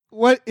 Right.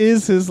 What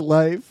is his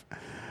life?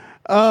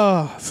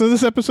 Oh, so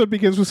this episode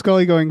begins with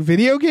Scully going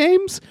video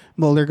games,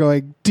 Mulder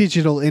going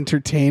digital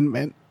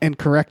entertainment and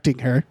correcting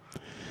her,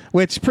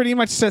 which pretty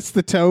much sets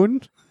the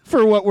tone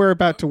for what we're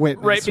about to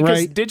witness. Right, because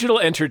right? digital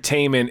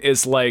entertainment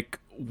is like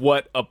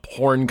what a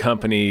porn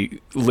company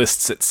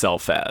lists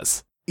itself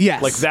as.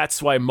 Yes. Like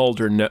that's why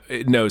Mulder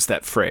knows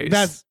that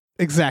phrase.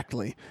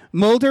 exactly.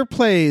 Mulder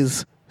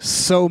plays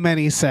so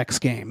many sex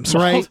games,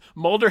 right?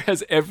 Mulder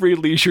has every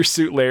Leisure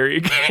Suit Larry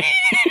game.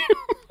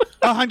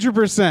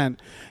 100%.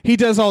 He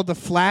does all the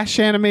Flash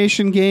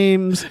animation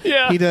games.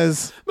 Yeah. He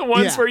does The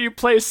ones where you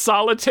play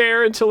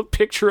solitaire until a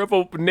picture of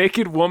a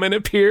naked woman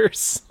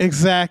appears.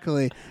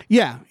 Exactly.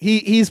 Yeah.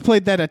 He's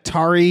played that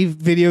Atari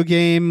video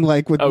game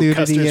like with nudity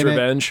Custer's in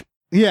Revenge.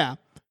 it. Yeah.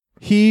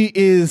 He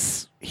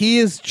is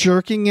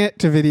jerking it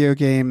to video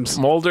games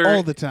Mulder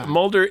all the time.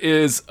 Mulder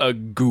is a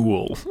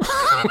ghoul.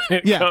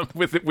 Yeah.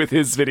 with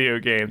his video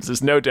games,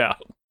 there's no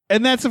doubt.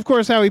 And that's of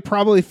course how he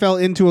probably fell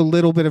into a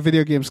little bit of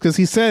video games, because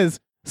he says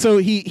so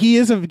he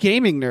is a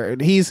gaming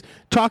nerd. He's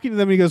talking to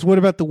them and he goes, "What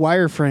about the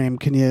wireframe?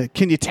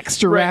 Can you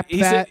texture wrap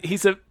that?"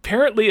 He's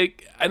apparently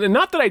and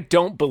not that I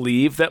don't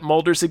believe that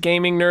Mulder's a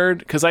gaming nerd,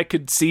 because I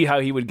could see how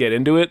he would get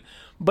into it,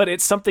 but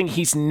it's something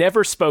he's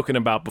never spoken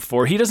about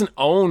before. He doesn't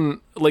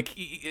own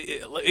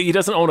he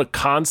doesn't own a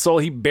console.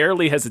 He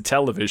barely has a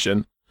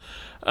television.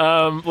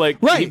 Right.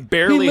 He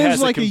barely lives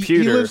has like a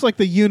computer. He lives like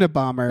the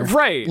Unabomber.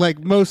 Right. Like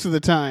most of the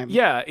time.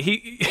 Yeah,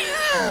 he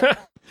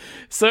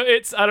So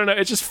it's, I don't know,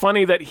 it's just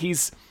funny that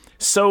he's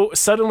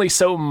suddenly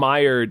so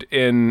mired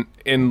in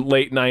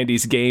late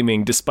 90s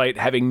gaming, despite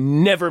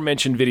having never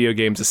mentioned video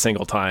games a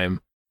single time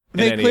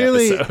in any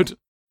episode.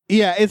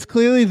 Yeah, it's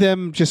clearly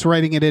them just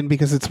writing it in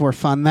because it's more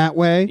fun that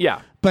way.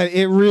 Yeah. But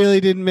it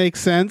really didn't make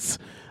sense.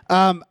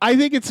 I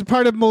think it's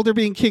part of Mulder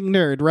being king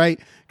nerd, right?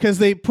 Because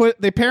they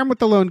pair him with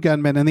the lone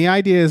gunman, and the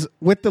idea is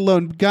with the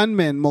lone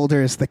gunman,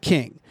 Mulder is the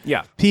king.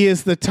 Yeah. He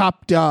is the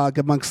top dog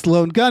amongst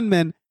lone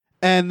gunmen,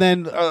 and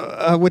then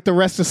with the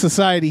rest of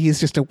society, he's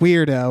just a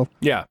weirdo.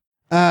 Yeah.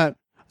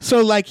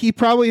 So like he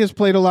probably has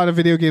played a lot of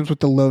video games with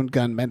the lone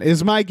gunman,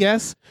 is my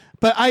guess.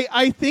 But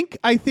I think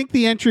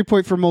the entry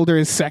point for Mulder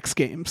is sex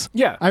games.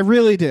 Yeah. I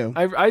really do.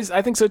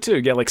 I think so too.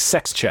 Yeah, like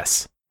sex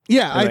chess.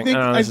 Yeah, I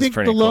think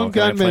the lone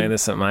gunman. Can I play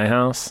this at my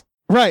house?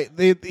 Right.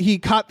 He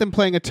caught them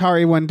playing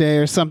Atari one day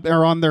or something,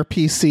 or on their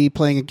PC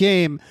playing a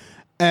game,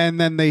 and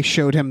then they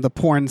showed him the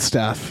porn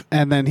stuff,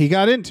 and then he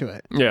got into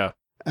it. Yeah.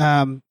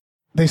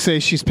 They say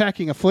she's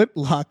packing a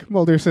flintlock.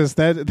 Mulder says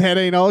that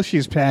ain't all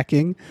she's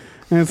packing.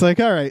 And it's like,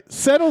 all right,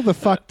 settle the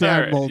fuck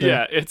down, right. Mulder.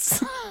 Yeah,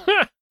 it's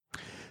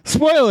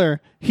Spoiler,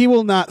 he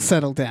will not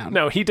settle down.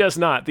 No, he does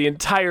not. The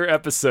entire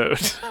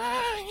episode.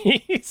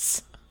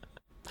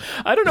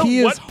 I don't know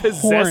He what is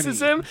possesses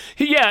horny. him.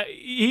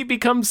 He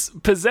becomes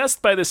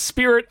possessed by the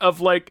spirit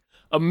of like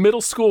a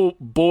middle school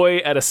boy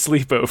at a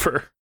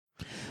sleepover.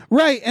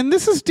 Right, and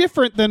this is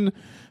different than...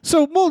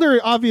 So Mulder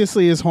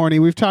obviously is horny.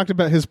 We've talked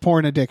about his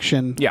porn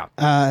addiction. Yeah.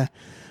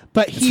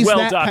 But he's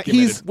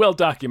well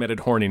documented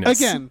horniness.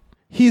 Again,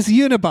 he's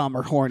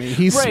Unabomber horny.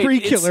 He's Right, spree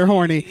killer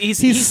horny.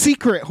 he's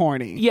secret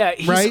horny. Yeah,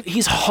 right?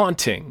 He's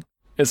haunting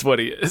is what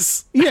he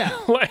is. Yeah.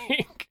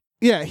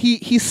 Yeah,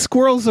 he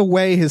squirrels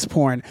away his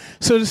porn.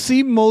 So to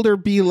see Mulder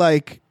be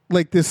like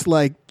this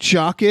like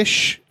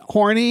jockish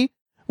horny,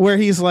 where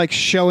he's like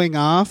showing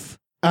off,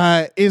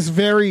 is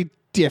very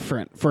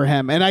different for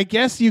him. And I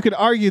guess you could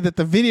argue that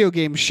the video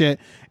game shit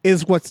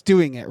is what's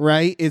doing it,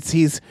 right? It's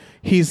he's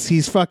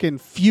fucking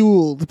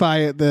fueled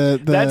by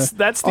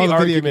that's all the video game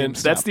argument.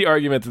 stuff. That's the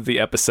argument that the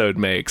episode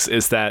makes,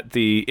 is that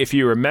if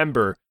you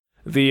remember,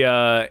 the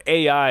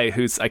AI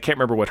who's, I can't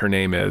remember what her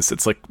name is.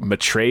 It's like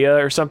Maitreya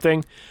or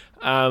something.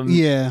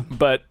 Yeah.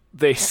 But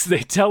they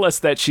tell us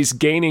that she's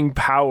gaining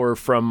power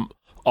from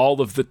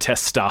all of the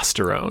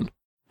testosterone.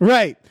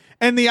 Right.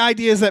 And the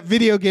idea is that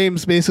video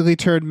games basically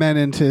turn men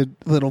into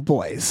little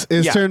boys.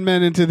 Turn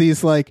men into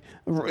these like,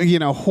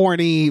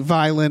 horny,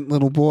 violent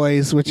little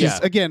boys, which is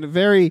again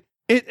very.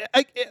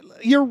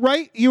 You're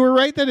right. You were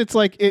right that it's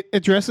like it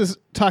addresses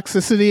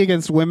toxicity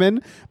against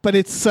women, but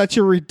it's such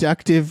a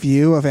reductive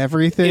view of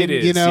everything. It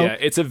is. Yeah,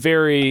 it's a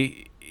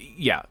very.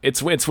 Yeah,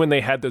 it's when they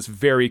had those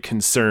very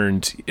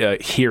concerned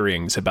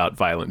hearings about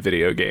violent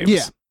video games.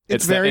 Yeah,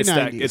 it's very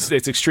 90s.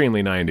 It's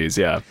extremely 90s.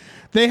 Yeah.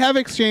 They have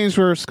exchange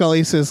where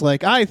Scully says,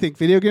 like, I think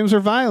video games are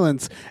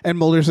violence. And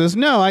Mulder says,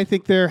 no, I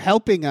think they're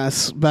helping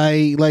us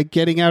by, like,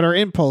 getting out our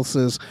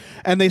impulses.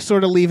 And they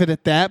sort of leave it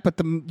at that. But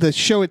the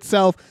show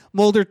itself,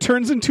 Mulder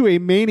turns into a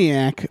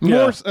maniac.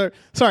 Yeah.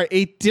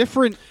 A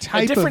different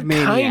type of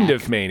maniac. Kind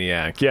of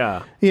maniac,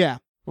 yeah. Yeah.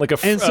 Like a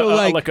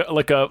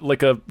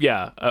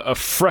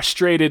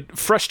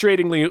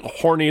frustratingly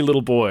horny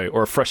little boy,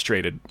 or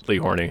frustratedly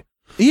horny.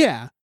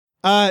 Yeah.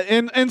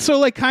 And so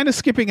like kind of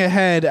skipping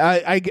ahead,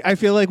 I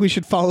feel like we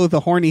should follow the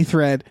horny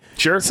thread.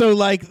 Sure. So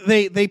like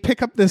they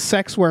pick up this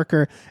sex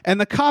worker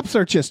and the cops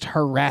are just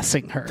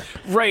harassing her.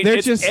 Right.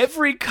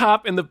 Every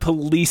cop in the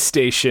police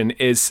station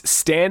is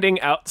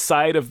standing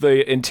outside of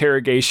the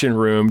interrogation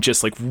room,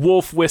 just like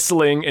wolf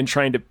whistling and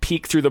trying to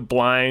peek through the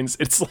blinds.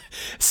 It's like,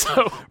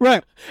 so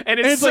right. And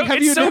it's so,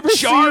 like, it's so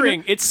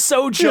jarring. It's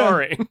so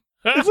jarring.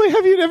 Yeah. It's like,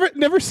 have you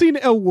never seen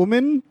a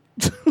woman?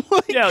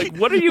 Like,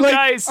 what are you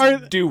guys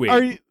doing?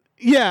 Are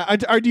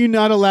you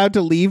not allowed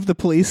to leave the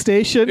police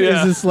station?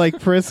 Yeah. Is this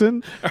like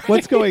prison?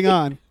 What's going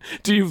on?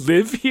 Do you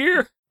live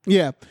here?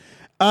 Yeah.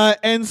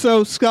 And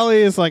so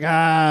Scully is like,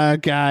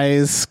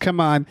 guys, come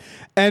on.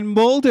 And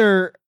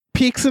Mulder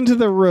peeks into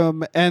the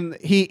room, and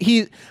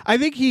he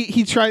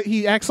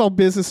acts all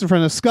business in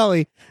front of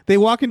Scully. They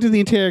walk into the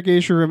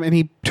interrogation room, and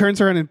he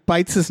turns around and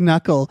bites his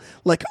knuckle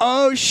like,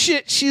 "Oh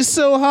shit, she's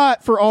so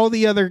hot," for all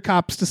the other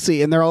cops to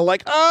see, and they're all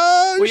like,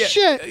 "Oh Well, yeah,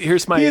 shit."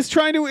 He is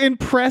trying to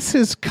impress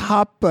his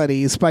cop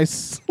buddies by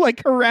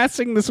like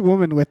harassing this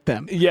woman with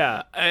them.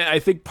 Yeah, I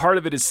think part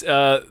of it is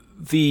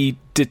the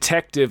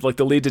detective, like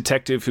the lead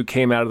detective who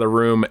came out of the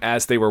room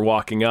as they were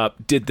walking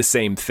up, did the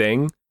same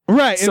thing.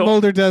 Right, So and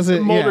Mulder does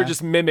it. Mulder yeah.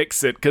 just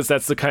mimics it because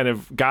that's the kind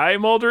of guy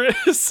Mulder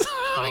is.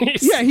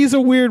 He's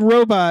a weird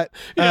robot,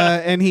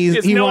 and he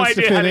has he no wants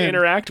idea to fit how to in.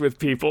 interact with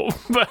people,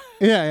 but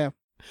Yeah.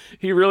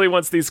 he really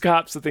wants these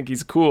cops to think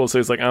he's cool. So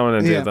he's like, I'm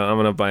gonna do Yeah. that. I'm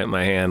gonna bite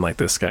my hand like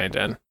this guy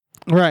did.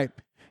 Right.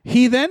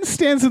 He then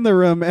stands in the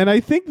room, and I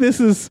think this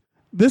is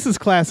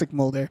classic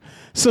Mulder.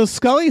 So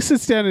Scully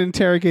sits down and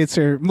interrogates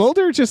her.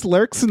 Mulder just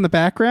lurks in the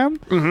background,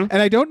 and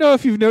I don't know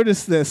if you've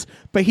noticed this,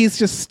 but he's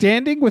just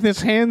standing with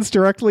his hands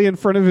directly in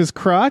front of his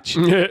crotch,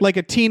 like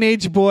a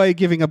teenage boy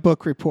giving a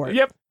book report.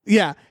 Yep.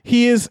 Yeah,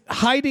 he is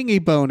hiding a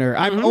boner.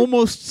 I'm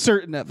almost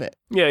certain of it.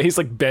 Yeah, he's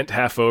like bent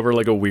half over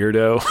like a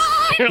weirdo.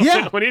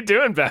 Yeah. What are you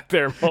doing back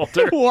there,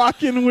 Mulder?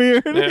 Walking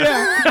weird.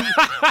 Yeah.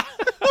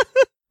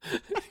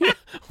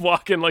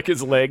 Walking like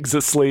his legs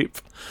asleep.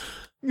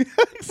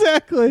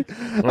 Exactly.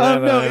 No, it's I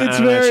don't know what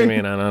you very.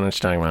 mean. I don't know what you're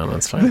talking about.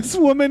 That's fine.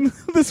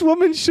 This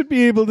woman should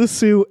be able to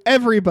sue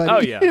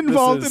everybody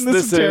involved in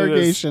this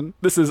interrogation.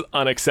 This is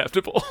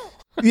unacceptable.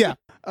 Yeah.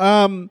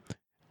 And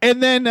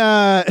then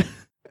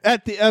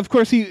of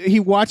course he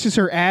watches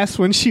her ass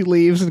when she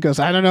leaves and goes,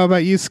 "I don't know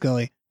about you,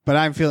 Scully, but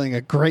I'm feeling a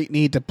great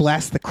need to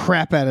blast the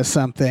crap out of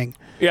something."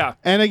 Yeah.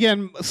 And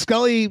again,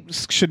 Scully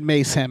should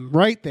mace him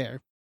right there.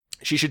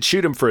 She should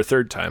shoot him for a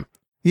third time.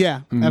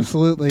 Yeah,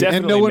 absolutely. Definitely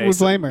and no one would mace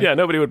him. blame her. Yeah,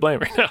 nobody would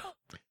blame her.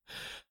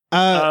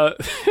 No.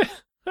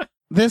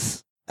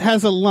 This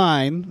has a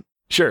line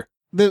Sure.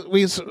 that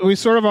we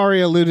sort of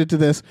already alluded to.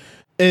 This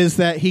is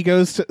that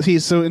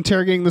he's so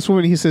interrogating this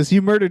woman. He says,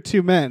 "You murdered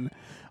two men,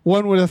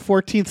 one with a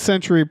 14th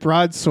century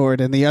broadsword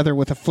and the other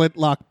with a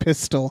flintlock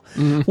pistol."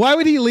 Why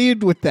would he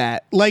lead with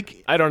that?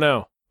 Like, I don't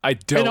know. I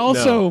don't and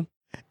also, know.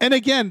 and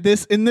again,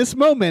 in this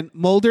moment,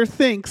 Mulder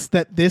thinks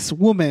that this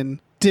woman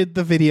did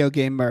the video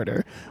game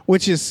murder,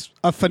 which is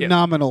a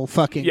phenomenal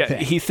fucking Yeah,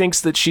 thing. he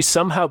thinks that she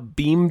somehow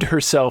beamed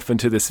herself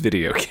into this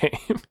video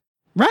game.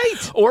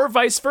 Right. Or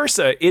vice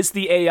versa, is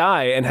the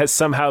AI and has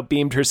somehow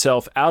beamed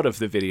herself out of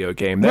the video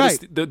game. That is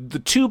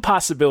the two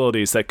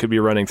possibilities that could be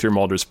running through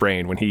Mulder's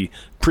brain when he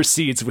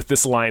proceeds with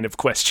this line of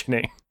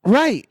questioning.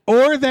 Right.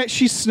 Or that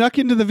she snuck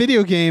into the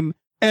video game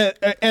and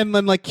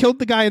then like killed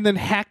the guy and then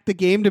hacked the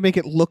game to make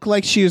it look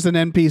like she was an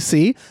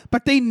NPC.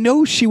 But they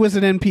know she was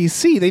an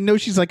NPC. They know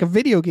she's like a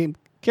video game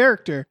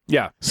character.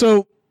 Yeah.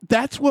 So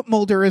that's what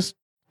Mulder is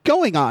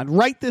going on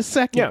right this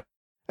second. Yeah.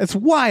 It's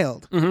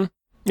wild. Mm-hmm.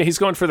 Yeah, he's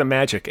going for the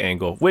magic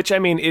angle, which, I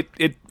mean, it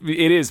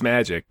is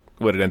magic,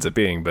 what it ends up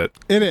being, but...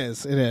 It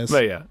is.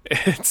 But yeah,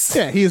 it's...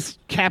 Yeah, he's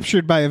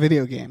captured by a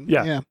video game.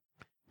 Yeah.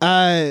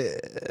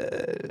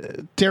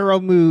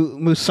 Daryl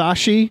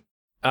Musashi.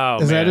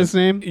 Oh, Is that his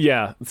name?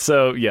 Yeah,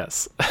 so,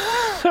 yes.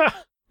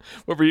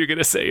 What were you going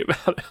to say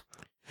about it?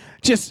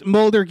 Just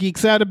Mulder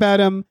geeks out about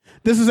him.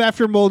 This is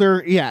after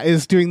Mulder,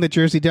 is doing the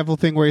Jersey Devil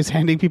thing where he's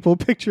handing people a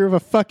picture of a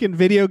fucking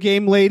video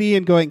game lady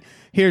and going,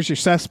 "Here's your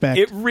suspect."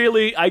 It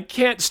really, I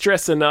can't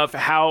stress enough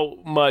how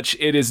much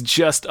it is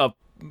just a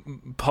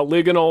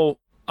polygonal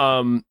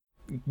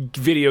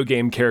video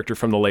game character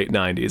from the late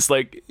 90s.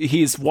 Like,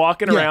 he's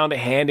walking around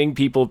handing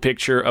people a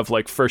picture of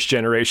like first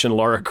generation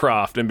Lara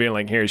Croft and being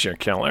like, "Here's your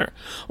killer."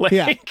 Like,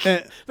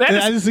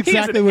 that is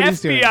exactly what he's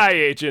doing. He's an FBI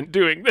agent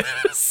doing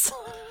this.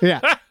 Yeah.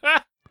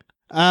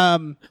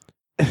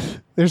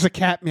 There's a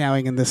cat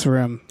meowing in this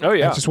room. Oh,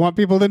 yeah. I just want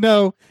people to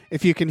know,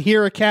 if you can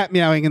hear a cat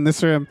meowing in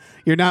this room,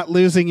 you're not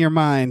losing your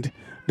mind.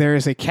 There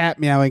is a cat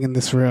meowing in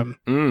this room.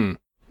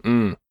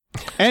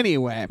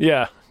 Anyway.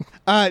 Yeah.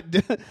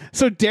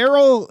 So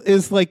Daryl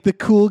is like the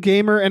cool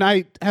gamer, and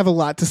I have a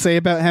lot to say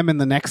about him in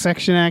the next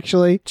section,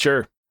 actually.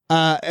 Sure.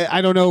 I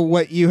don't know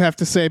what you have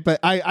to say, but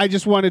I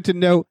just wanted to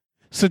know.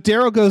 So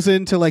Daryl goes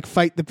in to like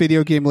fight the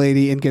video game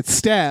lady and gets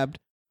stabbed.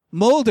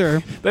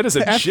 Mulder. That is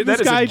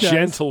a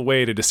gentle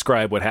way to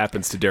describe what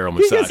happens to Daryl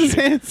Musashi. He gets his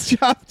hands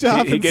chopped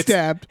off and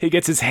stabbed. He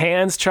gets his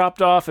hands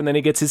chopped off, and then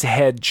he gets his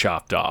head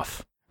chopped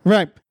off.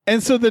 Right.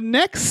 And so the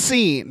next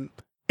scene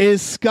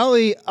is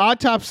Scully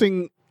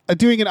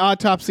doing an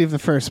autopsy of the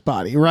first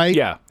body, right?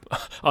 Yeah.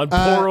 On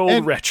poor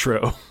old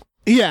Retro.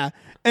 Yeah.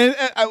 And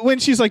when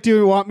she's like, "Do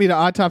you want me to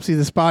autopsy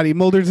this body?"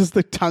 Mulder does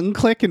the tongue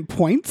click and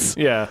points.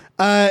 Yeah.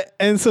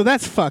 And so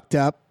that's fucked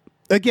up.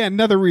 Again,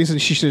 another reason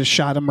she should have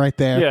shot him right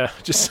there. Yeah,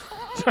 just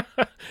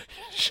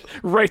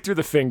right through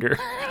the finger.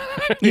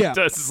 He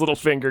does his little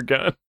finger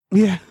gun.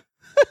 Yeah.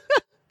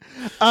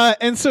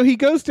 And so he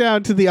goes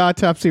down to the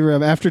autopsy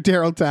room after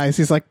Daryl dies.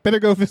 He's like, "Better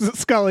go visit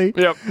Scully."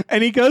 Yep.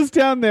 And he goes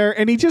down there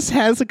and he just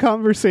has a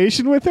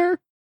conversation with her,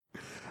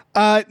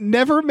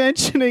 never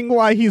mentioning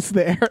why he's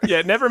there.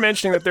 Yeah, never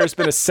mentioning that there's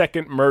been a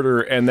second murder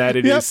and that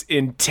it is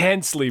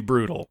intensely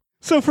brutal.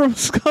 So from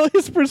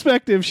Scully's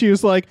perspective, she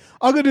was like,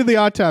 I'll go do the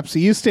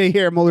autopsy. You stay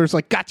here. Mulder's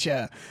like,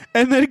 gotcha.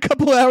 And then a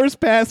couple hours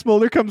pass.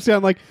 Mulder comes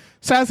down like,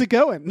 so how's it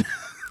going?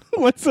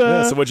 What's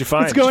so what'd you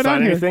find? What's going Did you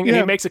find on anything? here? And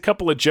Yeah. he makes a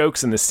couple of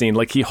jokes in this scene.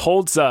 Like he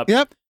holds up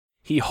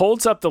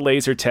the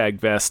laser tag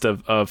vest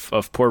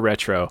of poor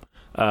Retro,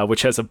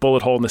 which has a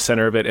bullet hole in the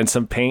center of it and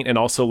some paint and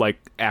also like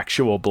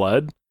actual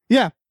blood.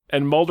 Yeah.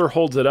 And Mulder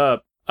holds it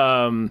up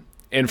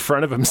in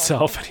front of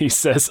himself and he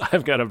says,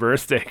 I've got a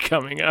birthday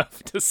coming up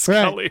to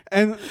Scully. Right.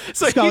 And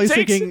So he Scully's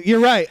takes- thinking,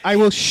 you're right. I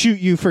will shoot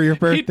you for your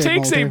birthday, He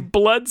takes a Mulder.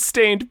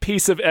 blood-stained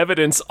piece of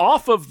evidence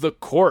off of the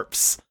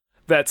corpse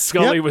that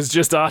Scully Yep. was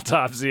just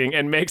autopsying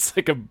and makes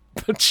like a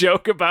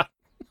joke about.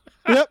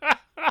 Yep.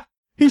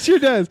 He sure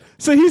does.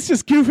 So he's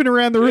just goofing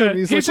around the room. Yeah,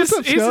 He's like, what's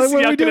up, he's Scully? just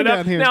What are we yucking doing it up.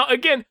 down here? Now,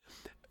 again,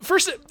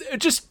 first,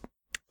 just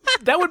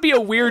that would be a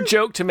weird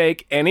joke to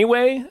make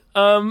anyway.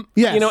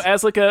 Yes. You know,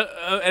 as like an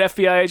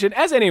FBI agent,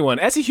 as anyone,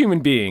 as a human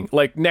being,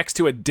 like next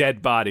to a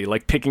dead body,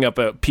 like picking up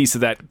a piece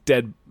of that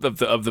dead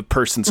of the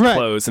person's Right.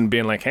 clothes and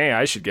being like, hey,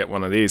 I should get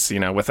one of these, you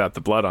know, without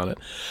the blood on it.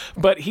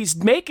 But he's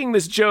making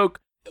this joke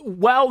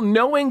while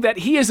knowing that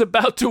he is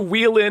about to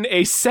wheel in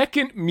a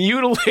second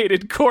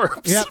mutilated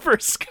corpse Yep. for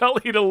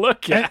Scully to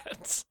look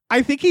at.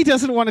 I think he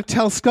doesn't want to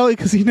tell Scully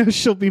because he knows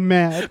she'll be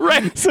mad.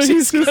 Right. So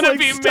She's he's just gonna like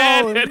be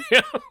stalling. mad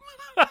at him.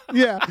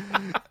 Yeah.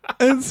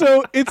 And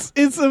so it's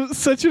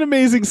such an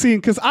amazing scene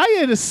because I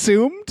had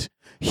assumed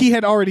he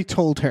had already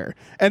told her.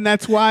 And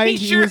that's why He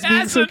he sure was being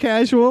so hasn't.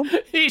 casual.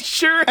 He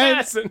sure And-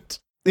 hasn't.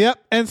 Yep.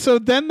 And so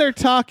then they're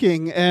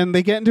talking and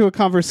they get into a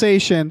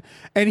conversation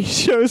and he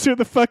shows her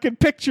the fucking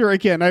picture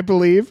again, I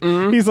believe.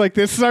 Mm-hmm. He's like,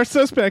 this is our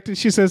suspect. And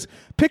she says,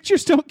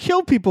 pictures don't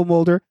kill people,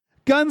 Mulder.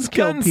 Guns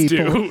kill Guns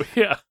people. do.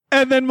 Yeah.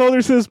 And then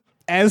Mulder says,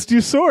 as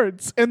do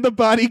swords. And the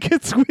body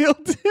gets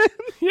wheeled in.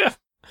 Yeah.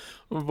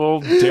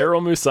 Well,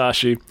 Daryl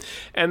Musashi.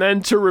 And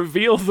then to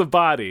reveal the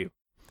body,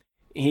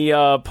 he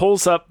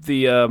pulls up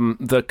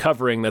the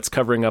covering that's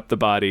covering up the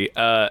body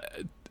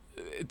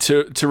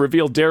to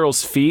reveal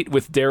Daryl's feet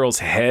with Daryl's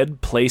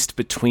head placed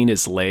between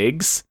his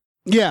legs.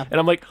 Yeah. And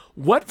I'm like,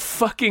 what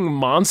fucking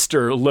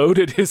monster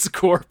loaded his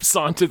corpse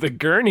onto the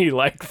gurney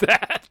like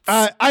that?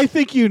 I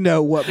think you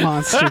know what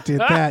monster did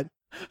that.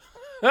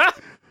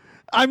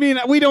 I mean,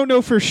 we don't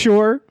know for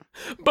sure,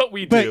 But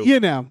we do. but you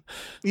know.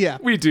 Yeah.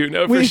 We do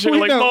know for We- sure. we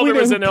Like know- we Mulder know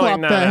was who in there like,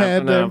 plopped that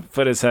head no, there.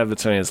 put his head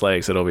between his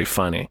legs. It'll be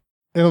funny.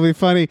 It'll be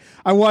funny.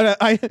 I want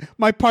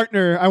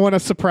to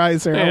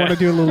surprise her. I Yeah. want to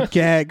do a little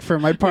gag for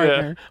my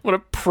partner. Yeah. I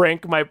want to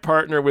prank my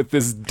partner with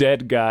this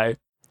dead guy,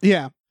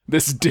 Yeah.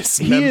 this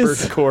dismembered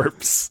is-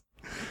 corpse.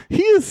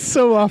 He is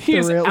so off He the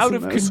is rails. out in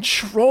of this.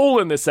 control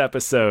in this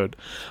episode.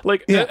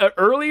 Like Yeah.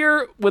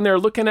 earlier when they're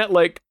looking at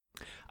like,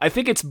 I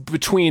think it's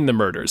between the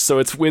murders. So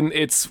it's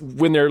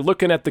when they're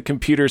looking at the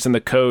computers and the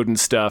code and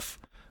stuff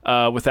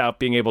without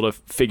being able to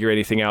figure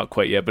anything out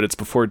quite yet. But it's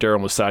before Daryl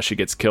Musashi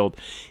gets killed.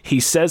 He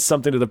says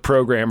something to the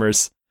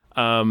programmers.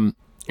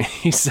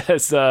 He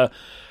says,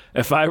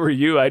 "If I were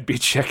you, I'd be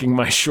checking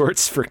my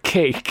shorts for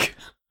cake."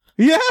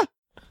 Yeah.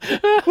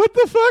 What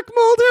the fuck,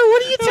 Mulder?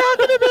 What are you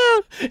talking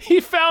about? He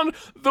found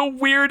the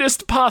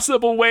weirdest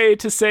possible way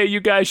to say you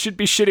guys should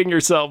be shitting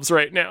yourselves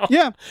right now.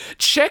 Yeah.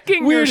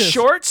 Checking Weirdest.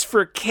 your shorts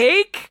for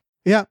cake?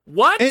 Yeah.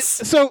 What?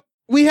 So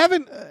we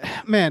haven't,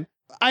 man,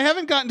 I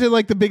haven't gotten to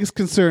like the biggest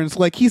concerns.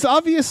 Like he's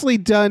obviously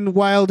done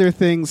wilder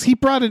things. He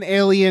brought an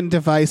alien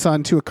device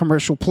onto a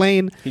commercial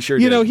plane. He sure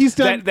you did. know, he's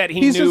done that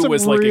he he's done knew some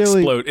was like really-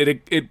 explode.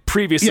 It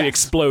previously Yes.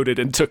 exploded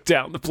and took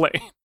down the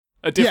plane.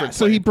 A different Yeah,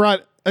 so plane. he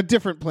brought a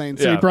different plane.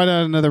 So Yeah. he brought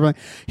out another plane.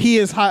 He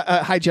has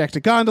hijacked a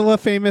gondola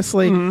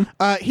famously.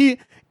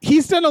 Mm-hmm.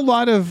 He's done a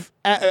lot of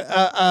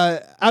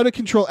out of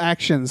control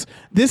actions.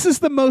 This is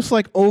the most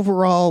like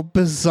overall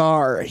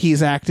bizarre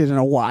he's acted in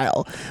a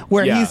while,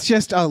 where Yeah. he's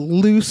just a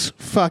loose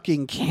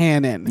fucking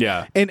cannon.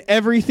 Yeah. And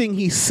everything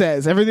he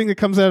says, everything that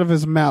comes out of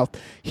his mouth,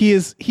 he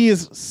is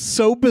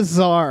so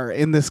bizarre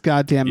in this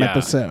goddamn Yeah.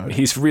 episode.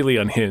 He's really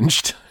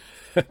unhinged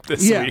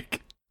this Yeah.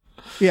 week.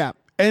 Yeah.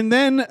 And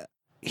then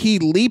he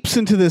leaps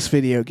into this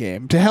video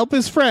game to help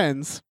his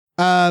friends.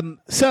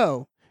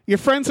 So your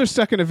friends are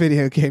stuck in a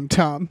video game,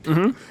 Tom.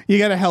 Mhm. You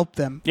got to help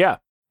them. Yeah.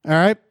 All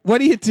right. What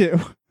do you do?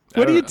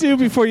 What do you don't do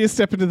before you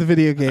step into the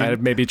video game?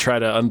 I'd maybe try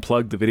to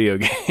unplug the video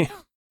game.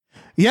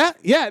 Yeah.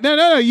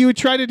 No. You would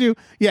try to do.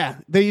 Yeah.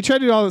 You try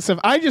to do all this stuff.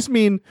 I just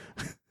mean,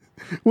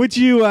 would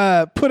you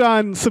put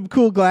on some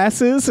cool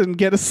glasses and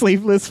get a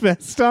sleeveless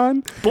vest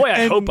on? Boy, I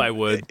And- hope I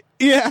would.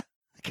 Yeah.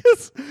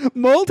 Because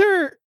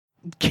Mulder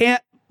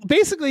can't.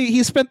 Basically,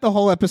 he spent the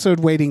whole episode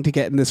waiting to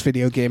get in this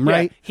video game,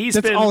 right? Yeah,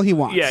 That's all he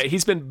wants. Yeah,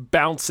 he's been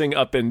bouncing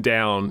up and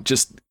down,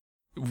 just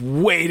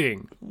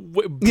waiting.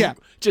 Yeah.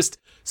 Just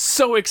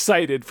so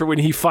excited for when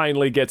he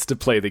finally gets to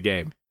play the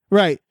game.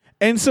 Right.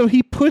 And so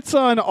he puts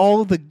on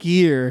all the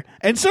gear,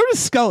 and so does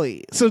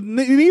Scully. So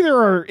neither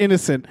are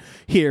innocent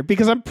here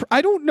because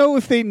I don't know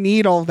if they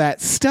need all that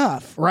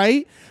stuff,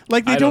 right?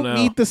 Like they I don't don't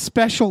know. need the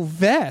special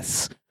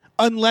vests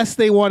unless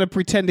they want to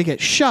pretend to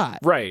get shot.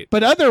 Right.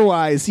 But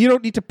otherwise, you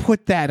don't need to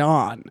put that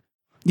on.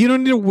 You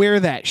don't need to wear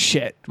that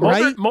shit,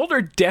 right?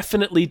 Mulder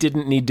definitely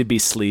didn't need to be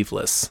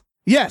sleeveless.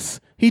 Yes,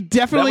 he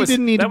definitely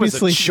didn't need to be sleeveless.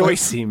 That was a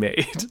choice he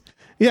made.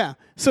 Yeah.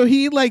 So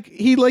he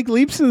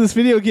leaps into this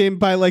video game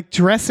by like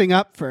dressing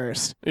up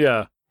first.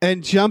 Yeah.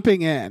 And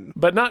jumping in.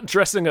 But not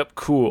dressing up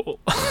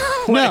cool.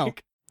 No.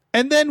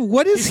 And then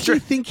what does he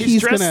think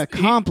he's going to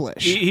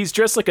accomplish? He's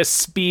dressed like a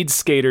speed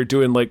skater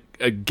doing like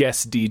a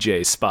guest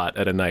DJ spot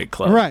at a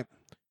nightclub. Right.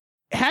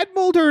 Had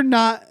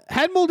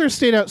Mulder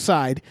stayed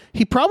outside,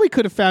 he probably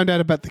could have found out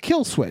about the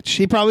kill switch.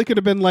 He probably could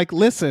have been like,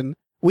 listen,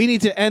 we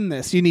need to end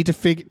this. You need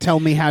to tell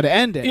me how to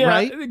end it,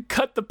 right?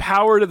 Cut the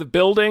power to the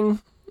building.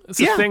 It's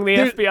a thing the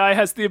FBI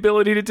has the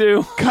ability to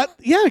do. Cut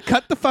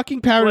the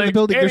fucking power to the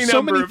building. There's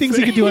so many things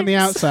he can do on the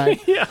outside.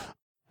 Yeah.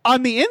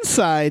 On the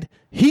inside,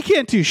 he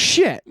can't do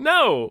shit.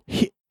 No.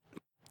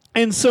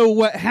 And so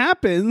what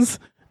happens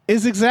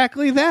is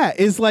exactly that.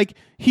 Is like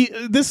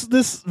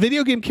this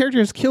video game character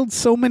has killed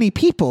so many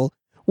people.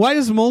 Why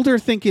does Mulder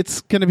think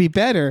it's going to be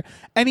better?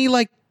 And he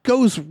like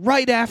goes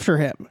right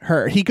after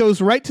her. He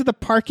goes right to the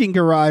parking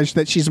garage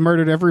that she's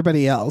murdered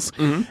everybody else.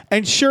 Mm-hmm.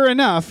 And sure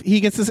enough, he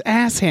gets his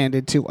ass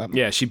handed to him.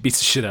 Yeah, she beats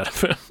the shit out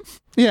of him.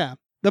 Yeah.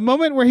 The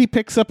moment where he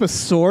picks up a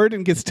sword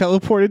and gets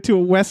teleported to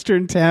a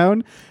western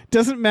town,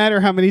 doesn't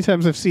matter how many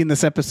times I've seen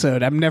this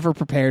episode. I'm never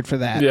prepared for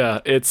that.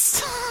 Yeah,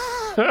 it's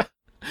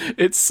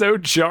it's so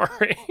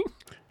jarring.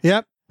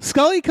 Yep.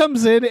 Scully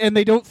comes in and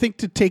they don't think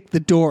to take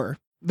the door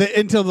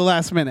until the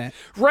last minute.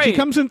 Right. She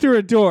comes in through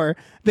a door.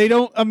 They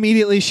don't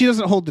immediately. She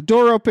doesn't hold the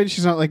door open.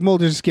 She's not like,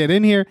 Mulder, just get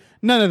in here.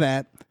 None of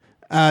that.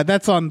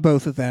 That's on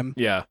both of them.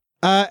 Yeah.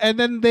 And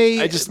then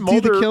they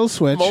do the kill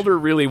switch. Mulder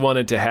really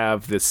wanted to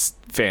have this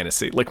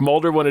fantasy. Like,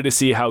 Mulder wanted to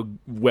see how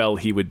well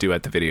he would do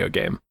at the video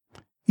game.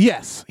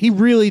 Yes, he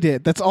really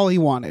did. That's all he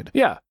wanted.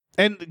 Yeah.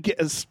 And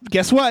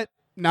guess what?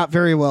 Not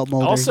very well,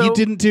 Mulder. Also, you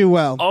didn't do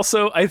well.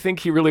 Also, I think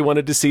he really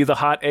wanted to see the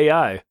hot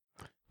AI.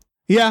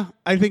 Yeah,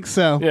 I think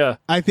so. Yeah.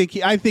 I think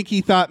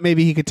he thought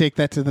maybe he could take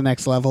that to the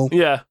next level.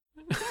 Yeah.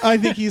 I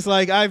think he's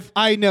like,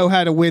 I know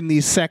how to win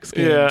these sex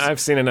games. Yeah, I've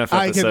seen enough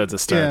episodes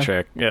of Star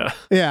Trek. Yeah.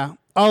 Yeah.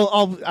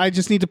 I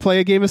just need to play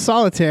a game of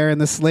solitaire,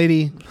 and this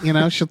lady,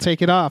 she'll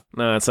take it off.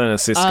 No, it's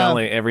honestly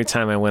Scully. Every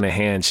time I win a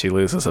hand, she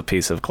loses a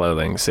piece of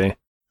clothing. See?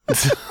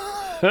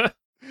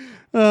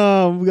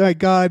 Oh my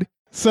God.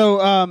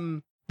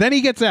 So then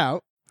he gets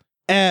out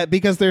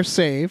because they're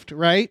saved,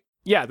 right?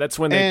 Yeah, that's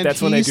when they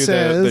do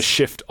the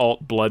Shift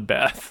Alt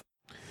bloodbath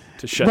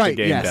to shut the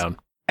game down.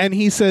 And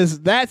he says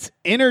that's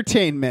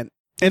entertainment,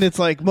 and it's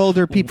like,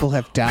 Mulder, people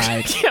have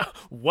died. Yeah,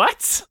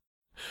 what?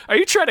 Are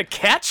you trying to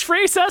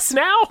catchphrase us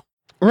now?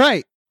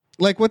 Right.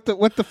 Like, what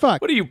the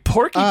fuck? What are you,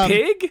 Porky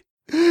Pig?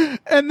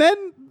 And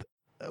then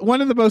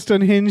one of the most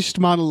unhinged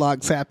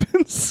monologues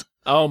happens.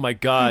 Oh my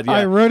God! Yeah.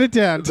 I wrote it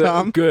down,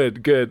 Tom.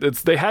 Good.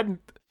 They hadn't.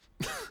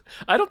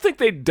 I don't think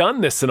they'd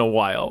done this in a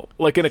while.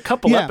 Like in a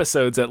couple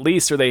episodes at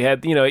least, or they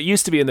had. It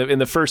used to be in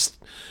the first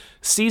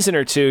season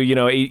or two.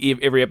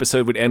 Every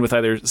episode would end with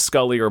either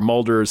Scully or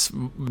Mulder's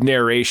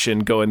narration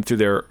going through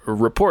their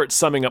report,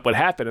 summing up what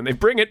happened, and they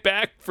bring it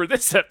back for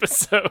this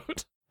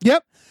episode.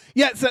 Yep.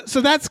 Yeah.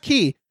 So that's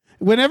key.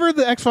 Whenever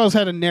the X-Files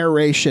had a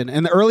narration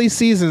in the early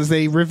seasons,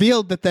 they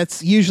revealed that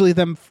that's usually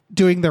them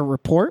doing their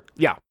report.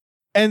 Yeah.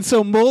 And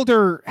so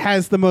Mulder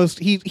has the most.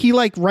 He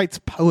like writes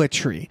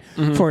poetry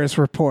for his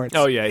reports.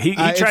 Oh yeah, he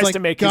tries to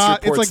make his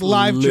reports it's like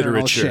live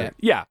literature. Journal shit.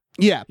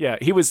 Yeah.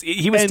 He was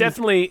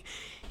definitely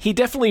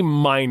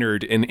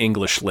minored in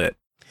English lit.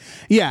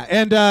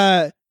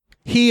 Yeah,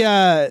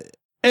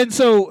 and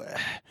so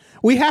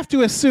we have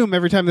to assume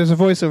every time there's a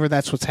voiceover,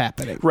 that's what's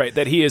happening. Right.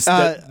 That he is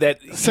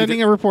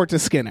sending a report to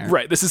Skinner.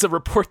 Right. This is a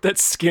report that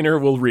Skinner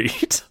will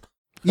read.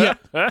 Yeah.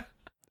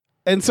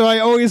 And so I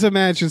always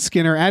imagine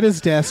Skinner at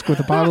his desk with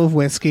a bottle of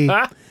whiskey,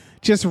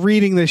 just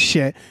reading this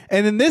shit.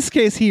 And in this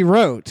case, he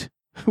wrote,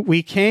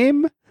 "We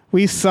came,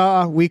 we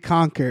saw, we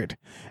conquered.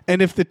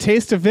 And if the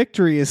taste of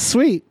victory is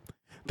sweet,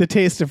 the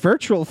taste of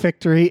virtual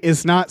victory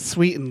is not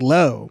sweet and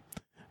low,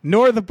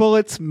 nor the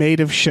bullets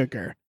made of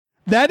sugar."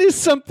 That is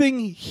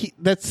something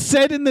that's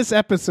said in this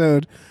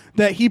episode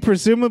that he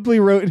presumably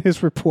wrote in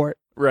his report.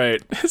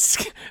 Right.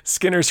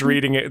 Skinner's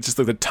reading it, just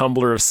like the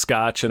tumbler of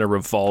scotch and a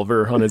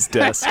revolver on his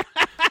desk.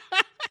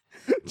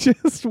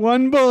 Just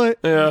one bullet.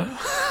 Yeah.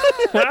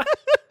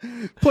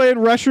 Playing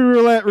Russian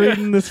roulette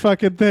reading this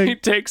fucking thing. He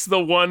takes the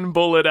one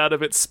bullet out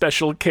of its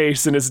special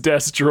case in his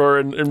desk drawer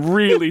and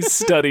really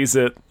studies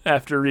it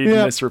after reading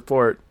this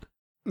report.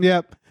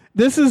 Yep.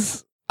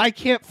 I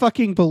can't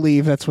fucking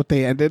believe that's what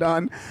they ended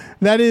on.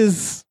 That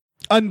is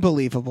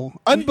unbelievable.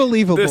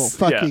 Unbelievable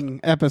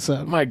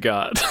episode. My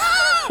God.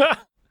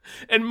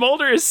 And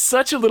Mulder is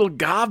such a little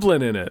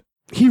goblin in it.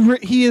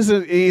 He is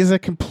a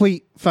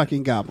complete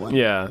fucking goblin.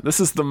 Yeah, this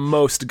is the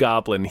most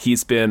goblin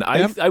he's been,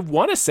 I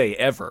want to say,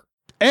 ever.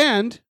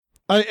 And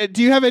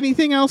do you have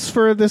anything else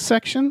for this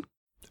section?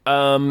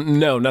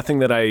 No, nothing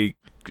that I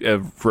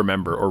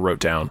remember or wrote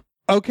down.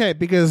 Okay,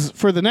 because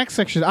for the next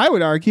section, I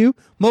would argue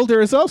Mulder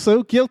is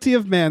also guilty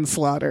of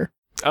manslaughter.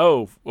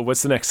 Oh, well,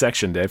 what's the next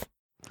section, Dave?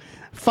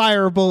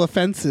 Fireable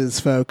offenses,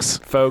 folks.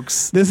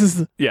 This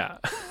is...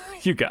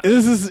 You got it.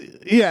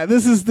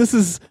 This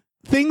is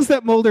things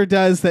that Mulder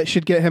does that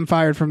should get him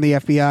fired from the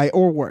FBI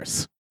or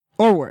worse.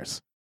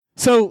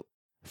 So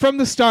from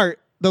the start,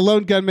 the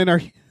lone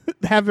gunmen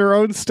have their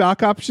own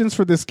stock options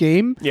for this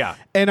game. Yeah.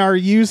 And are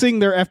using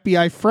their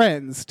FBI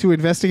friends to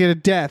investigate a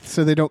death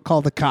so they don't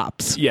call the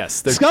cops.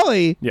 Yes.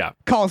 Scully Yeah.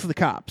 calls the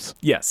cops.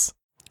 Yes.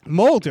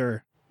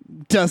 Mulder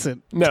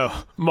doesn't. No.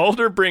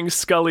 Mulder brings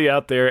Scully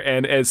out there,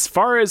 and as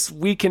far as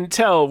we can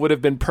tell, would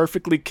have been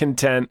perfectly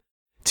content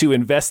to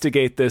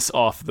investigate this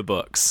off the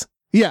books.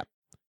 Yeah.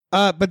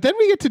 But then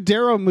we get to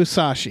Darrow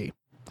Musashi.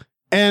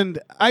 And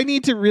I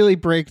need to really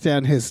break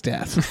down his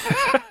death.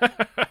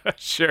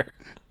 Sure.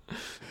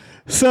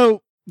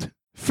 So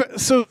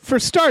for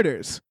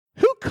starters,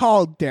 who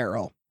called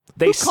Daryl?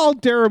 Who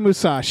called Darrow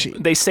Musashi?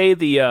 They say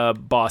the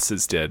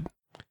bosses did.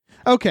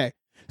 Okay.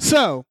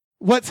 So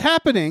what's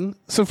happening?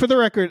 So for the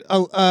record,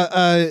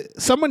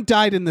 someone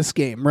died in this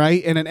game,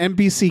 right? And an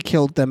NPC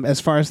killed them, as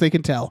far as they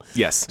can tell.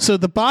 Yes. So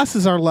the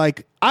bosses are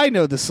like, I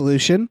know the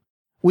solution.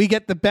 We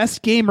get the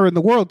best gamer in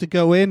the world to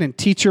go in and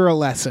teach her a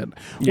lesson.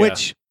 Yeah.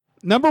 Which,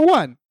 number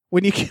one,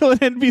 when you kill an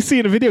NPC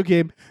in a video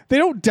game, they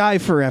don't die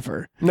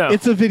forever. No.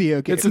 It's a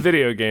video game. It's a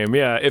video game,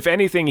 yeah. If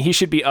anything, he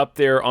should be up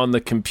there on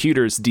the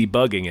computers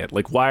debugging it.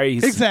 Like, why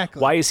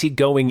is he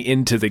going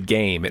into the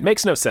game? It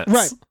makes no sense.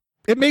 Right.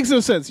 It makes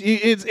no sense.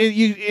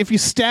 If you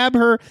stab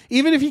her,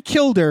 even if you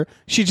killed her,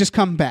 she'd just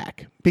come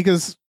back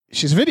because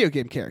she's a video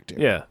game character.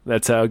 Yeah,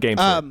 that's how games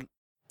work.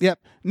 Yep.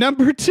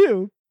 Number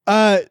two,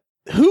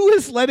 who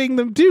is letting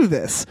them do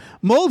this?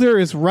 Mulder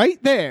is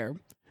right there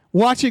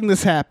watching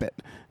this happen.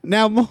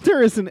 Now,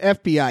 Mulder is an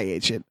FBI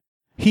agent.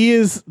 He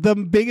is the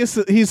biggest.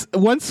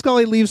 Once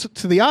Scully leaves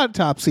to the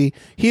autopsy,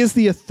 he is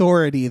the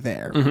authority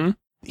there. Mm-hmm.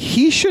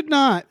 He should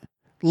not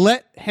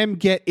let him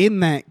get in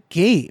that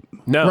game.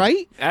 No,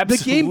 right?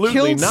 Absolutely the game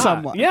killed not.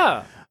 someone.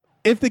 Yeah.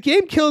 If the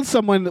game killed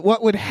someone,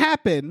 what would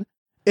happen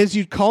is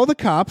you'd call the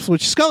cops,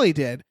 which Scully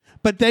did,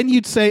 but then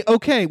you'd say,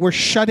 okay, we're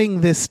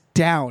shutting this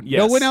down. Yes.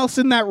 No one else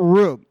in that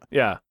room.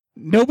 Yeah.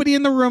 Nobody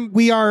in the room.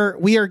 We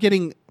are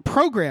getting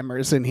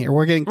programmers in here.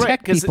 We're getting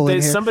tech people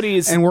in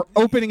here. And we're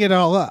opening it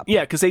all up.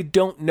 Yeah, because they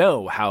don't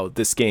know how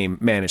this game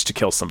managed to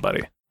kill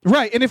somebody.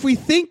 Right. And if we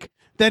think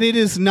that it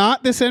is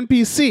not this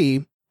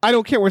NPC, I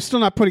don't care. We're still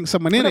not putting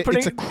someone in it.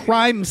 It's a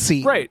crime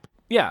scene. Right.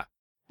 Yeah.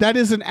 That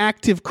is an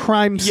active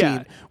crime scene.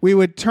 Yeah. We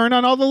would turn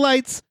on all the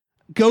lights,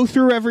 go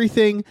through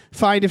everything,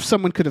 find if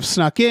someone could have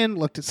snuck in,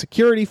 looked at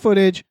security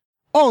footage,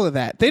 all of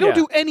that. They don't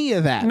do any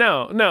of that.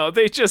 No.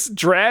 They just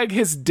drag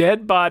his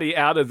dead body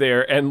out of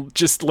there and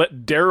just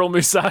let Darrow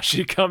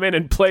Musashi come in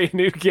and play a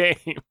new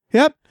game.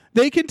 Yep.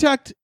 They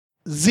conduct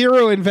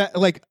zero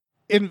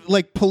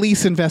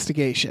police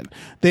investigation.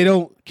 They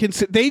don't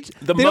consider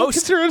don't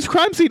consider it a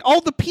crime scene.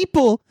 All the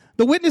people,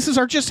 the witnesses,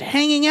 are just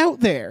hanging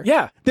out there.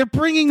 Yeah. They're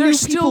bringing new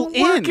people still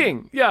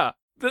working. Yeah.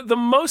 The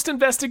most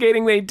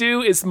investigating they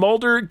do is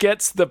Mulder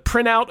gets the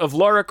printout of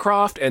Lara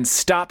Croft and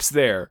stops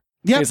there.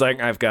 Yep. He's like,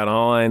 I've got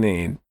all I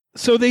need.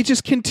 So they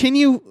just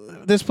continue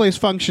this place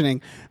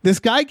functioning. This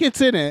guy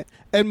gets in it,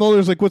 and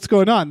Mulder's like, what's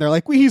going on? They're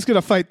like, he's going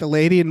to fight the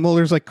lady. And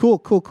Mulder's like, cool.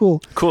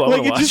 Cool, I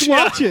like, it watch. just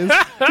watches.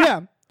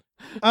 Yeah.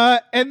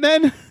 And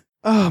then,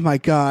 oh my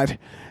God.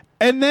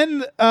 And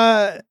then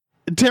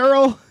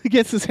Daryl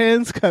gets his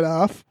hands cut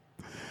off,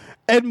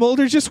 and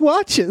Mulder just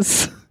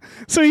watches.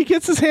 So he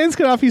gets his hands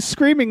cut off. He's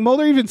screaming.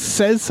 Mulder even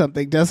says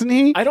something, doesn't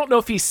he? I don't know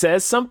if he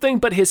says something,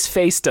 but his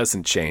face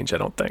doesn't change, I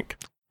don't think.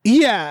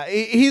 Yeah,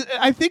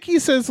 I think he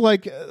says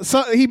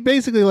he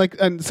basically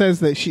says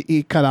that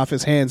he cut off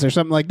his hands or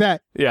something like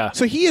that. Yeah.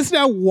 So he is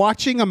now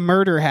watching a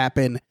murder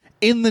happen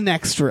in the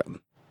next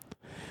room.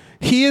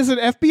 He is an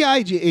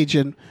FBI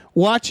agent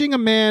watching a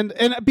man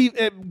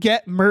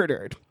get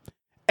murdered,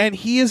 and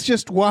he is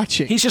just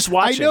watching. He's just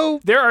watching. I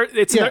know.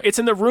 It's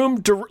in the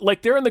room,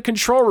 like they're in the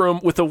control room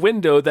with a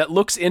window that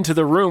looks into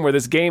the room where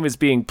this game is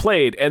being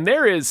played, and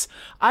there is,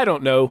 I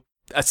don't know,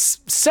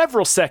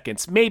 several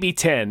seconds, maybe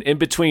 10, in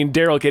between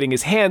Daryl getting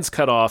his hands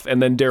cut off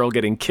and then Daryl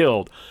getting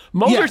killed.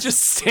 Mulder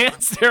just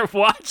stands there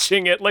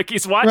watching it like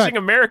he's watching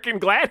American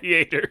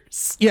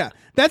Gladiators. Yeah,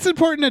 that's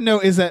important to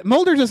note, is that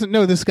Mulder doesn't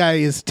know this guy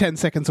is 10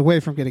 seconds away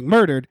from getting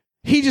murdered.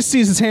 He just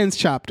sees his hands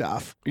chopped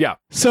off. Yeah.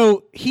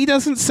 So he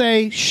doesn't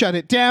say shut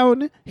it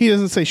down. He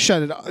doesn't say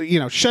shut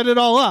it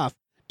all off.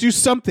 Do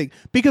something,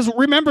 because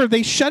remember,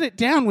 they shut it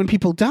down when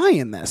people die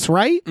in this,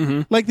 right?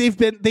 Mm-hmm. Like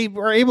they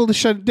were able to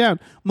shut it down.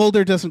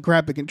 Mulder doesn't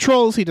grab the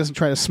controls. He doesn't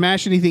try to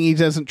smash anything. He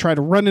doesn't try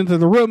to run into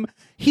the room.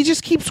 He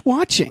just keeps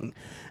watching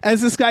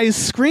as this guy is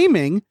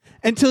screaming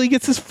until he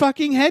gets his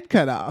fucking head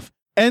cut off.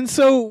 And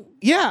so,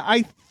 yeah,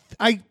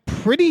 I'm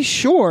pretty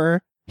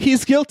sure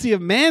he's guilty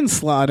of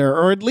manslaughter,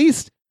 or at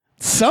least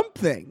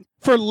something,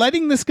 for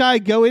letting this guy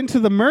go into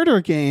the murder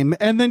game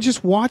and then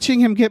just watching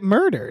him get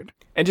murdered.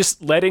 And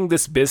just letting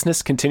this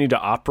business continue to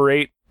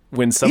operate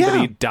when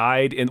somebody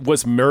died and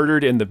was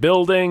murdered in the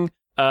building.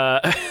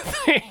 They're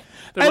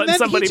letting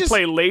somebody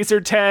play laser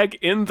tag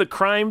in the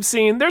crime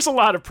scene. There's a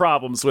lot of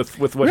problems with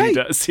what he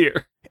does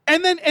here.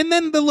 And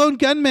then the lone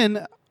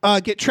gunmen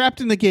get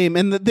trapped in the game,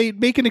 and they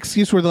make an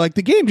excuse where they're like,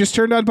 the game just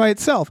turned on by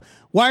itself.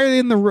 Why are they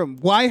in the room?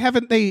 Why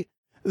haven't they?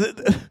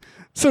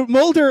 So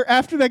Mulder,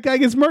 after that guy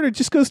gets murdered,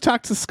 just goes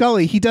talk to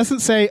Scully. He doesn't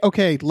say,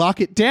 okay,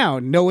 lock it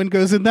down. No one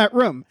goes in that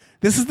room.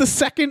 This is the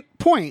second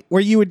point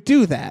where you would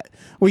do that,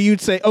 where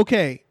you'd say,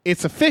 okay,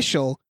 it's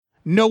official.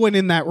 No one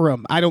in that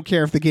room. I don't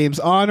care if the game's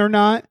on or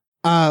not.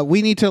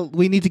 We need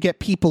to get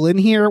people in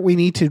here. We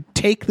need to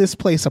take this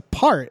place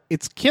apart.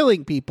 It's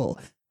killing people.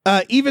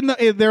 Even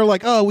though they're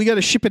like, oh, we got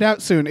to ship it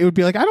out soon. It would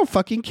be like, I don't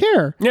fucking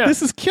care. Yeah.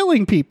 This is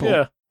killing people.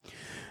 Yeah.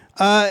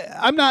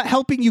 I'm not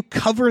helping you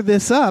cover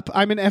this up.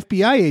 I'm an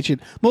FBI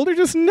agent. Mulder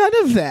does none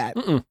of that.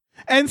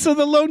 And so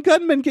the lone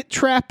gunmen get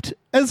trapped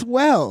as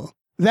well.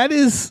 That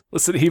is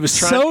he was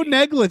so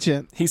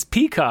negligent. He's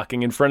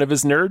peacocking in front of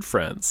his nerd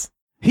friends.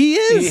 He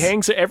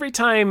is. Every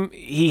time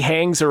he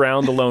hangs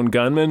around the lone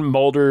gunman,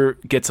 Mulder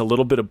gets a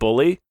little bit of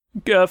bully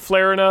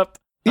flaring up.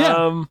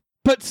 Yeah.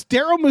 But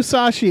Daryl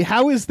Musashi,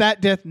 how is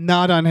that death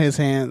not on his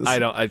hands?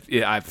 Yeah.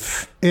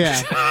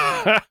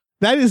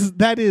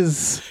 That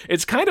is.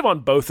 It's kind of on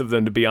both of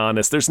them, to be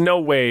honest. There's no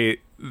way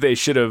they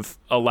should have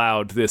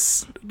allowed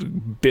this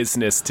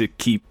business to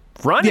keep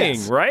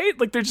running, right?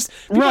 Like they're just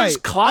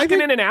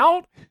clocking in and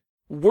out,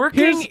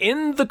 working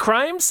in the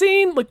crime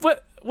scene. Like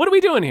what are we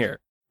doing here?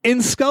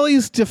 In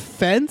Scully's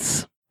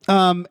defense,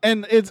 and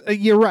it's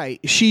you're right.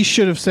 She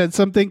should have said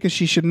something because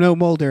she should know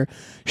Mulder.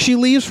 She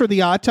leaves for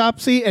the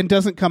autopsy and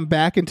doesn't come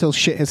back until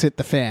shit has hit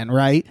the fan,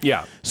 right?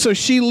 Yeah. So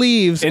she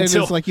leaves and is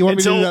like, "You want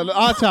me to do the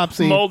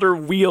autopsy?" Mulder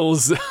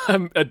wheels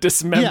a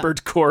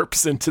dismembered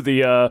corpse into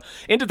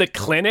the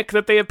clinic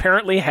that they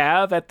apparently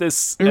have at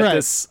this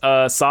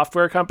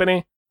software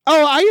company.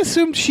 Oh, I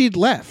assumed she'd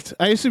left.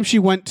 I assumed she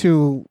went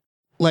to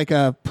like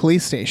a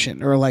police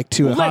station or like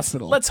to a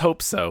hospital. Let's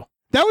hope so.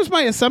 That was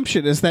my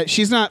assumption, is that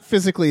she's not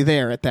physically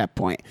there at that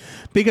point,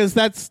 because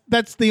that's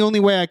the only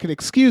way I could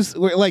excuse,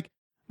 like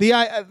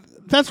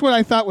that's what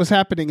I thought was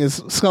happening.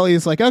 Is Scully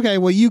is like, okay,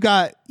 well you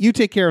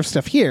take care of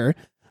stuff here,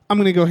 I'm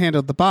going to go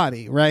handle the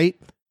body, right?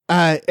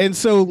 And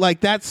so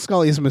like that's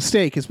Scully's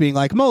mistake, is being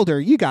like, Mulder,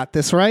 you got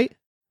this, right?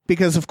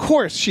 Because of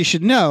course she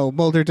should know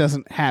Mulder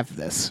doesn't have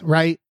this,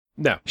 right?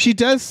 No. She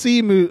does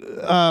see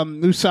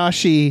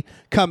Musashi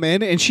come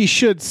in, and she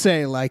should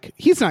say like,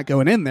 he's not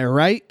going in there,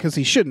 right? Because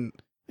he shouldn't.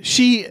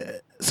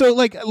 So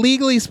like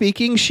legally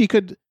speaking, she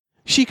could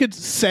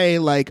say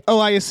like, oh,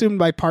 I assumed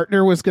my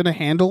partner was going to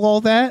handle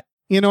all that.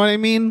 You know what I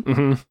mean?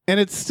 Mm-hmm. And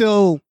it's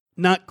still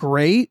not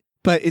great,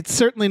 but it's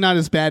certainly not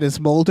as bad as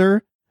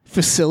Mulder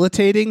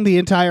facilitating the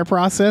entire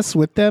process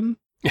with them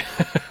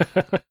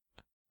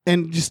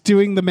and just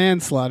doing the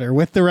manslaughter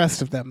with the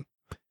rest of them.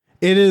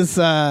 It is,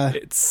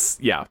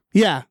 yeah.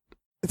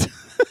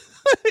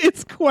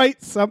 It's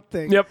quite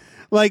something. Yep.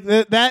 Like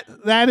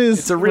that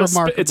is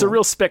remarkable. It's a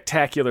real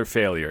spectacular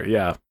failure.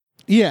 Yeah.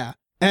 Yeah.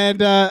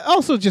 And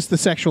also just the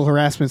sexual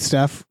harassment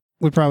stuff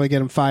would probably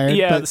get him fired.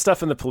 Yeah, the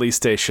stuff in the police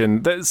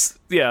station.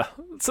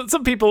 So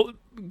some people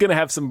gonna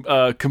have some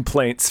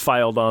complaints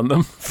filed on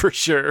them for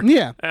sure.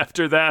 Yeah.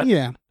 After that.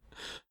 Yeah.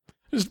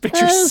 Just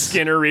picture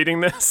Skinner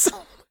reading this.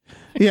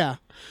 Yeah.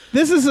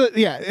 This is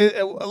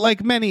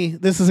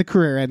this is a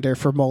career ender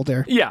for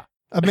Mulder. Yeah.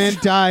 A man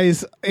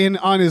dies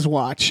on his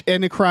watch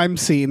in a crime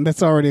scene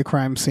that's already a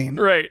crime scene.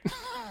 Right.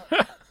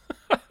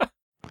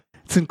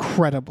 It's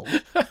incredible.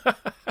 He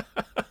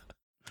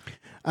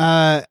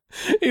let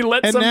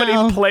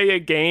somebody play a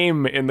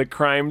game in the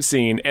crime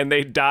scene, and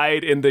they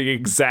died in the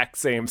exact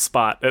same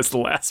spot as the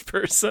last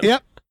person.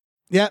 Yep.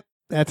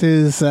 That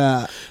is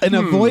an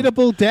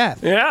avoidable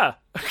death. Yeah.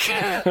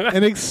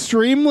 An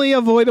extremely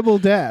avoidable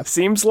death.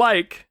 Seems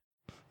like.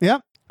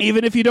 Yep.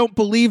 Even if you don't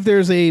believe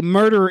there's a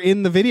murder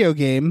in the video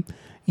game,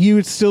 you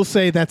would still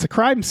say that's a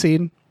crime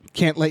scene.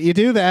 Can't let you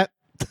do that.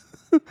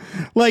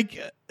 Like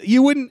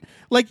you wouldn't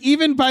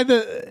even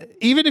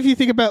if you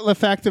think about the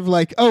fact of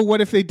like, oh,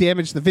 what if they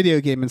damage the video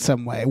game in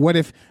some way? What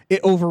if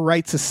it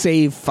overwrites a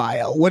save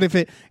file? What if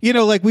it,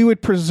 we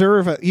would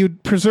preserve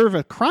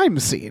a crime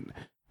scene,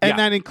 and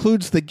that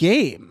includes the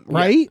game,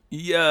 right?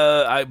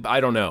 Yeah, I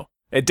don't know.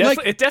 It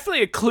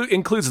definitely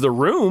includes the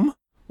room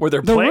where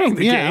they're playing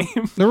the game.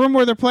 The room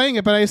where they're playing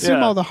it, but I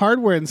assume all the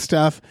hardware and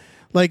stuff.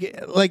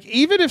 Like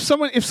even if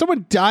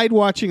someone died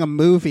watching a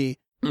movie,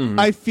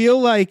 I feel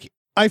like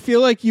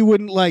you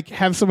wouldn't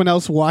have someone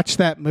else watch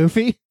that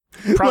movie.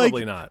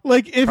 Probably not.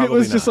 Like if it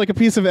was just like a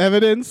piece of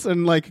evidence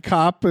and like a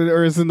cop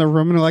or is in the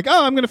room and they're like,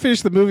 oh, I'm going to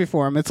finish the movie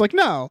for him. It's like,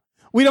 no,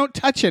 we don't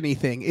touch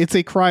anything. It's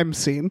a crime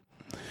scene.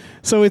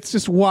 So it's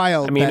just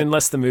wild. I mean,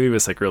 unless the movie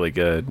was like really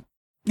good.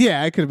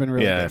 Yeah, it could have been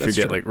really good. Yeah, if you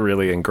get like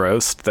really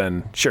engrossed,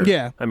 then sure.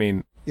 Yeah. I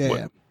mean,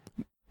 yeah.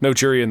 No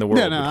jury in the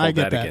world would hold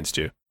that against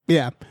you.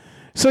 Yeah.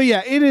 So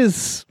yeah, it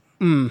is.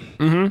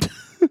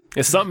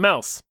 It's something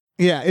else.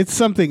 Yeah, it's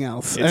something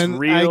else. It's and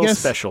real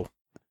special.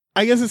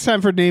 I guess it's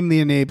time for Name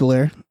the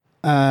Enabler.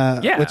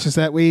 Which is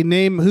that we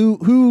name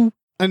who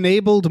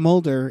enabled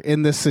Mulder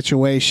in this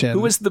situation.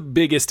 Who was the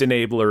biggest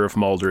enabler of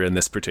Mulder in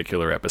this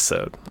particular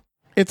episode?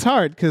 it's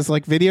hard because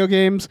like video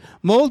games,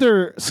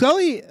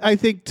 Scully, I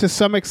think to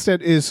some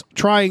extent is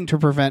trying to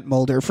prevent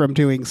Mulder from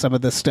doing some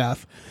of this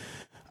stuff.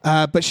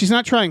 But she's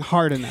not trying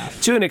hard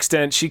enough. To an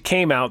extent, she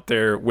came out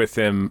there with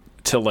him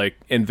to like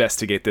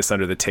investigate this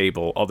under the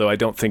table, although I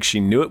don't think she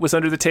knew it was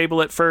under the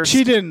table at first.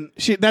 She didn't.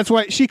 That's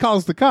why she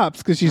calls the cops,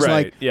 because she's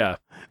right, yeah.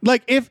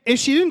 Like if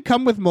she didn't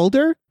come with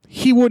Mulder,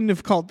 he wouldn't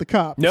have called the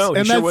cops. No,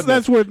 and sure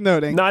that's worth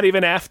noting. Not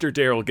even after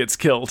Daryl gets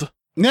killed.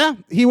 Yeah,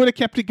 he would have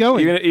kept it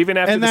going. Even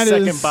after the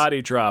second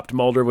body dropped,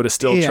 Mulder would have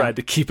still tried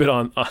to keep it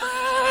on.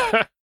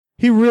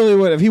 He really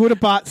would have. He would have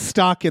bought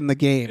stock in the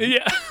game.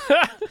 Yeah.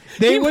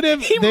 They would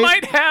have. He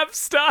might have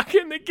stock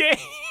in the game.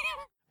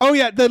 Oh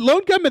yeah, the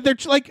lone gunman. They're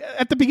like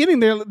at the beginning.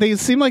 They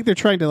seem like they're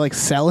trying to like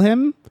sell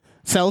them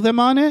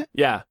on it.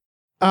 Yeah.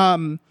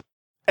 And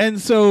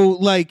so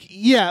like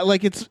yeah,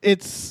 like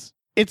it's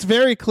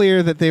very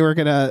clear that they were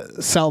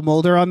gonna sell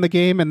Mulder on the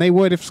game, and they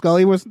would if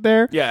Scully wasn't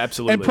there. Yeah,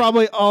 absolutely. And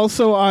probably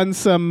also on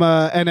some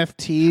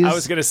NFTs. I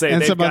was gonna say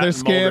and they've some gotten other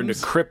scams. Mulder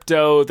into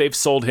crypto. They've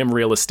sold him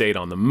real estate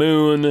on the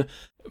moon.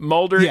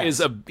 Mulder is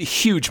a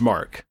huge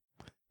mark.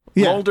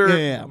 Yeah,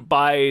 Mulder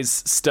buys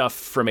stuff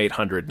from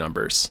 800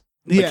 numbers.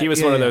 Like he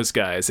was one of those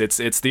guys.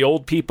 It's the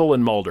old people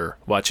and Mulder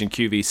watching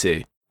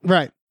QVC.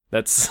 Right.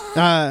 That's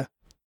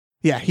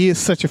yeah, he is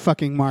such a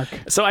fucking mark.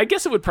 So I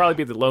guess it would probably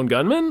be the lone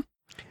gunman.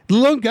 The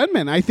lone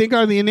gunmen, I think,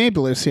 are the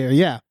enablers here.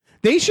 Yeah.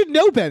 They should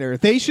know better.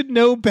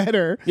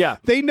 Yeah.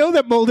 They know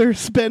that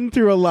Mulder's been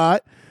through a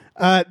lot.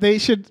 They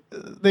should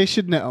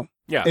know.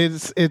 Yeah.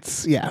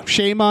 It's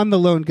shame on the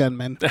lone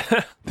gunmen.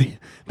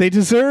 They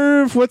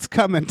deserve what's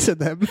coming to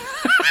them.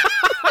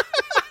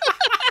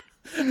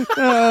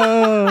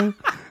 Oh,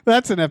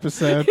 that's an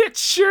episode. It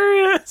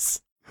sure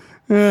is.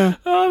 Yeah.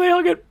 Oh, they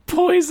all get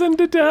poisoned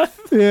to death.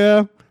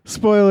 Yeah.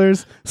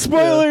 Spoilers.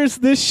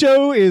 This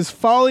show is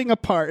falling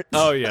apart.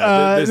 Oh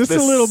yeah, just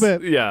a little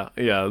bit. Yeah.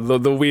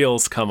 The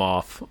wheels come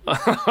off.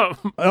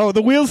 Oh,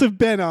 the wheels have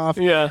been off.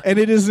 Yeah, and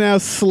it is now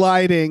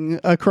sliding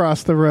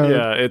across the road.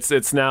 Yeah,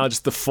 it's now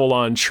just the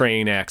full-on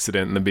train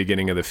accident in the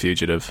beginning of The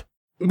Fugitive.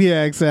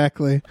 Yeah,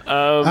 exactly.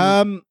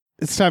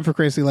 It's time for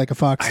Crazy Like a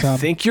Fox, Tom. I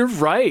think you're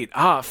right.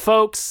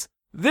 Folks,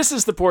 this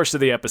is the portion of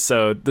the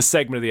episode, the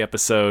segment of the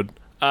episode,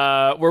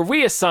 where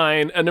we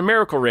assign a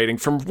numerical rating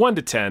from 1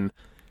 to 10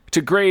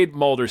 to grade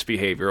Mulder's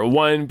behavior. A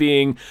 1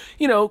 being,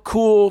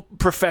 cool,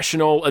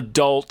 professional,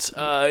 adult,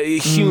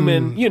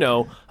 human,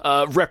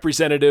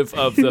 representative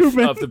of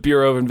the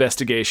Bureau of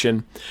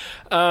Investigation.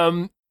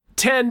 10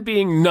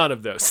 being none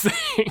of those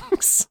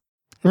things.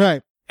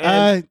 Right.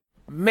 And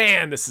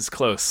man, this is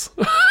close.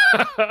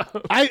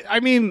 I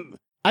mean,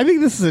 I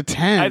think this is a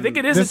 10. I think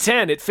it is a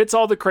 10. It fits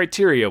all the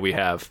criteria we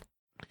have.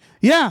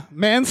 Yeah,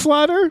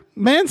 manslaughter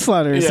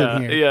is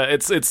in here. Yeah,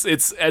 it's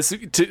as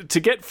to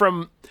get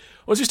from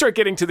once we start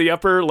getting to the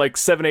upper like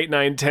 7, 8,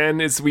 9,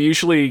 10 is we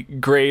usually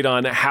grade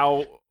on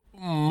how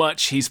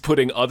much he's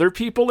putting other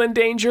people in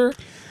danger.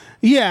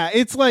 Yeah,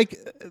 it's like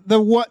the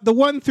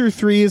 1 through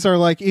 3s are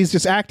like he's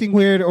just acting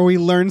weird, or we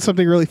learn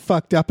something really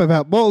fucked up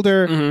about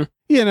Mulder.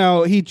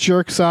 Mm-hmm. He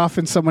jerks off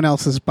in someone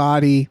else's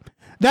body.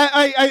 That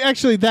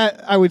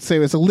I would say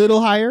was a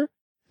little higher.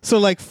 So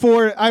like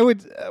 4,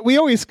 we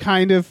always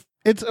play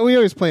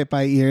it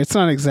by ear. It's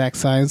not exact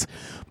science,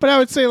 but I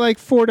would say like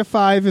 4 to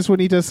 5 is when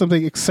he does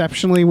something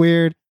exceptionally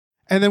weird.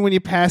 And then when you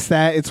pass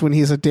that, it's when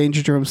he's a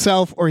danger to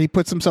himself, or he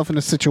puts himself in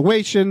a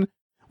situation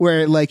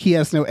where like he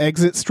has no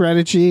exit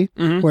strategy,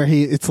 where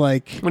it's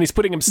like when he's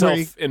putting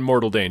himself in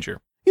mortal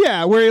danger.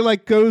 Yeah, where he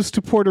like goes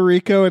to Puerto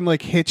Rico and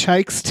like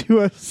hitchhikes to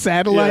a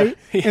satellite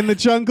in the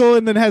jungle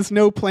and then has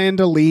no plan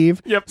to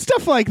leave. Yep.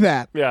 Stuff like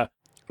that. Yeah.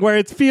 Where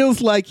it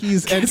feels like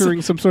he's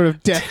entering some sort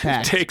of death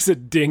pact. Takes a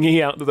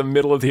dinghy out into the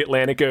middle of the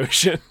Atlantic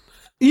Ocean.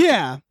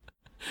 Yeah.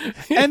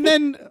 And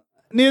then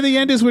near the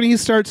end is when he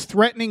starts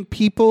threatening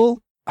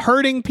people,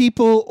 hurting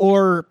people,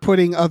 or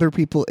putting other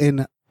people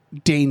in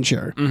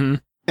danger. Mm-hmm.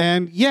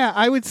 And yeah,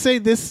 I would say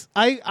this,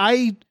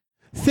 I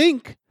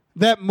think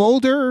that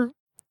Mulder,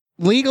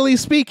 legally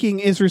speaking,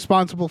 is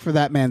responsible for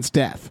that man's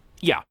death.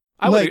 Yeah.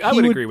 I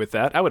would agree with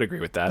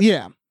that.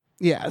 Yeah.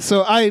 Yeah.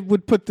 So I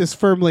would put this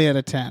firmly at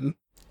a 10.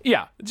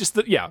 Yeah.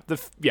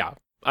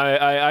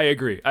 I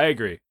agree.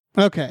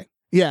 Okay.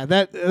 Yeah,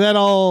 that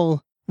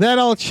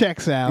all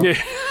checks out.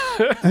 Yeah.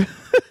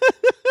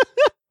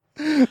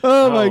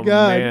 Oh my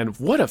god. Man,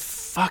 what a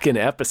fucking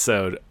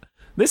episode.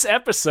 This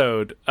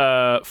episode,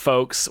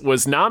 folks,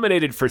 was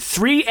nominated for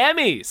 3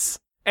 Emmys,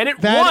 and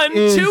it won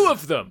 2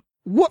 of them.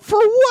 What for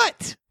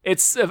what?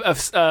 It's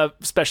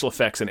special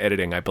effects and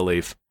editing, I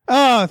believe.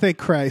 Oh, thank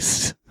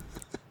Christ.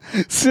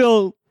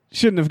 Still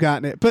shouldn't have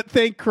gotten it, but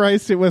thank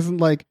Christ it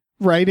wasn't like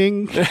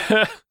writing.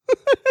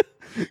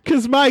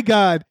 Because my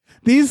god,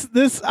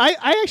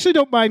 I actually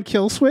don't mind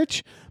Kill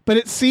Switch, but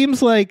it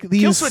seems like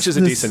Kill Switch is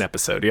a decent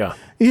episode, yeah.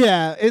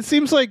 Yeah, it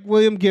seems like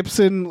William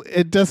Gibson,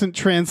 it doesn't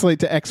translate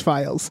to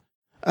X-Files.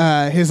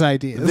 His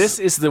ideas. This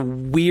is the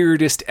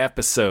weirdest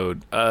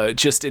episode,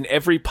 just in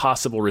every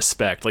possible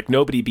respect. Like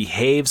nobody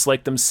behaves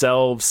like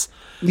themselves.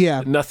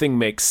 Yeah. Nothing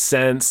makes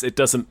sense. It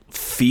doesn't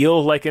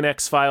feel like an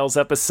X-Files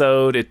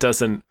episode. It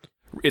doesn't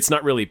It's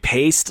not really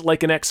paced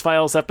like an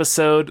X-Files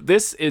episode.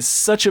 This is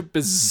such a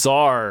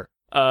bizarre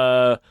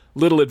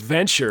little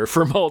adventure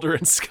for Mulder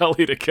and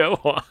Scully to go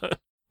on.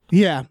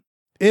 Yeah,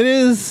 it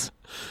is.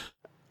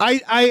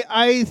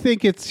 I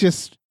think it's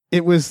just,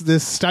 it was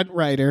this stunt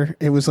writer.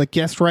 It was like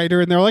guest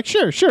writer, and they're like,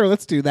 sure,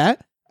 let's do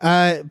that.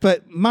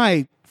 But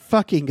my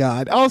fucking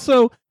God.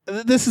 Also,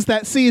 this is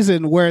that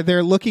season where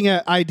they're looking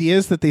at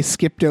ideas that they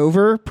skipped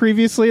over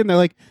previously, and they're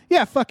like,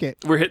 yeah, fuck it.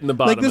 We're hitting the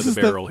bottom of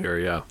the barrel here,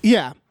 yeah.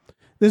 Yeah.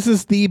 This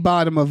is the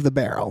bottom of the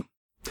barrel.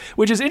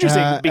 Which is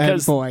interesting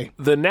because boy.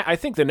 I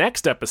think the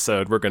next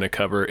episode we're going to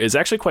cover is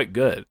actually quite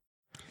good.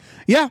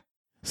 Yeah.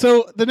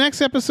 So the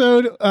next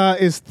episode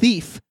is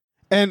Thief.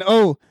 And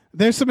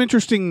there's some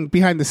interesting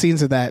behind the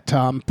scenes of that,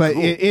 Tom. But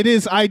cool. it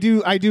is, I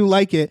do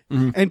like it,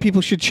 and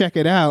people should check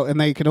it out. And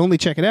they can only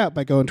check it out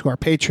by going to our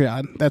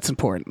Patreon. That's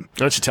important. Why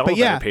don't you tell them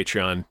about our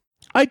Patreon?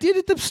 I did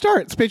at the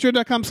start. It's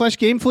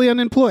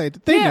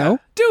patreon.com/gamefullyunemployed. They know.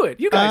 Do it.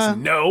 You guys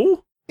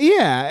know.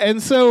 Yeah.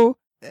 And so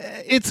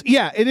it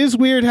is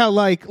weird how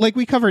like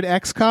we covered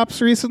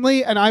X-Cops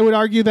recently, and I would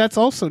argue that's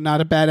also not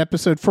a bad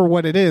episode for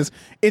what it is.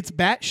 It's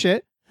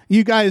batshit.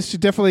 You guys should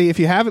definitely, if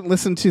you haven't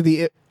listened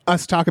to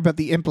us talk about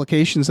the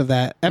implications of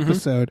that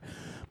episode,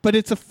 but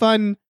it's a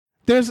fun.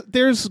 There's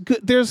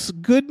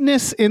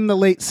goodness in the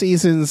late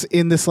seasons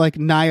in this like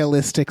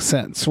nihilistic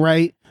sense,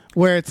 right?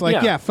 Where it's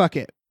like, yeah fuck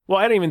it. Well,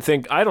 I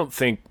don't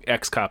think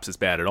X-Cops is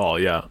bad at all.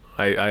 Yeah,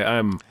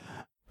 I'm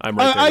right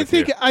there with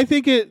you. I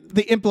think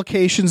the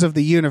implications of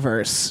the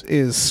universe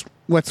is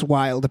what's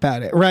wild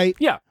about it, right?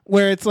 Yeah,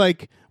 where it's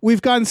like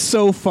we've gone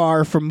so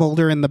far from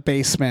Mulder in the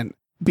basement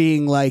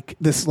being like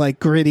this like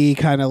gritty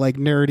kind of like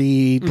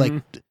nerdy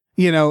like.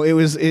 You know,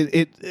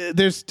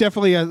 there's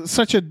definitely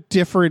such a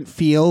different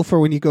feel for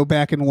when you go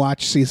back and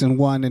watch season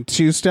 1 and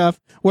 2 stuff,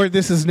 where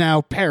this is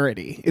now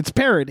parody. It's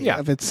parody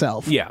of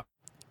itself. Yeah.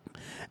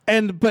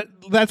 But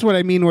that's what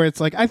I mean, where it's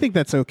like, I think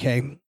that's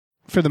okay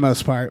for the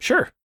most part.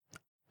 Sure.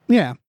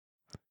 Yeah.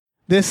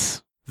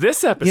 This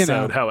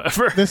episode,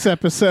 however. This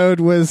episode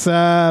was...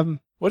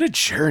 what a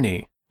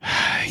journey.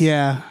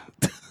 Yeah.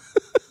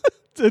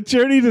 It's a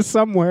journey to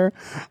somewhere.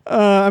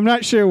 I'm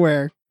not sure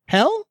where.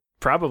 Hell?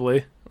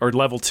 Probably. Or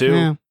level 2.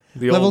 Yeah.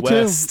 The level Old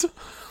West.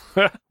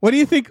 2. What do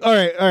you think? All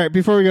right.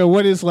 Before we go,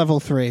 what is level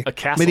 3? A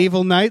castle.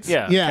 Medieval Knights?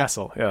 Yeah.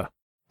 Castle. Yeah.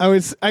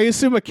 I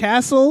assume a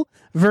castle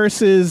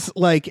versus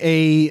like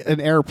an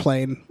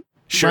airplane.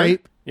 Sure.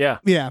 Right? Yeah.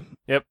 Yeah.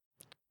 Yep.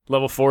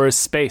 Level 4 is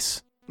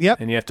space.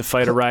 Yep. And you have to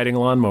fight a riding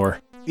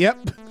lawnmower.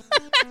 Yep.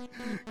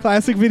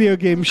 Classic video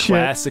game shit.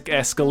 Classic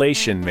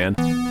escalation, man.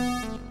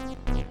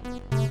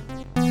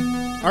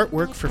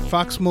 Artwork for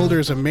Fox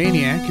Mulder's A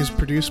Maniac is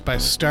produced by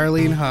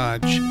Starlene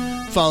Hodge.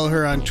 Follow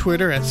her on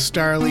Twitter at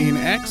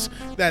StarleneX,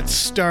 that's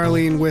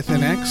Starlene with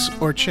an X,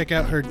 or check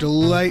out her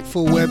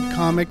delightful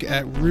webcomic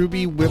at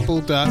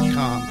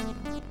rubywhipple.com.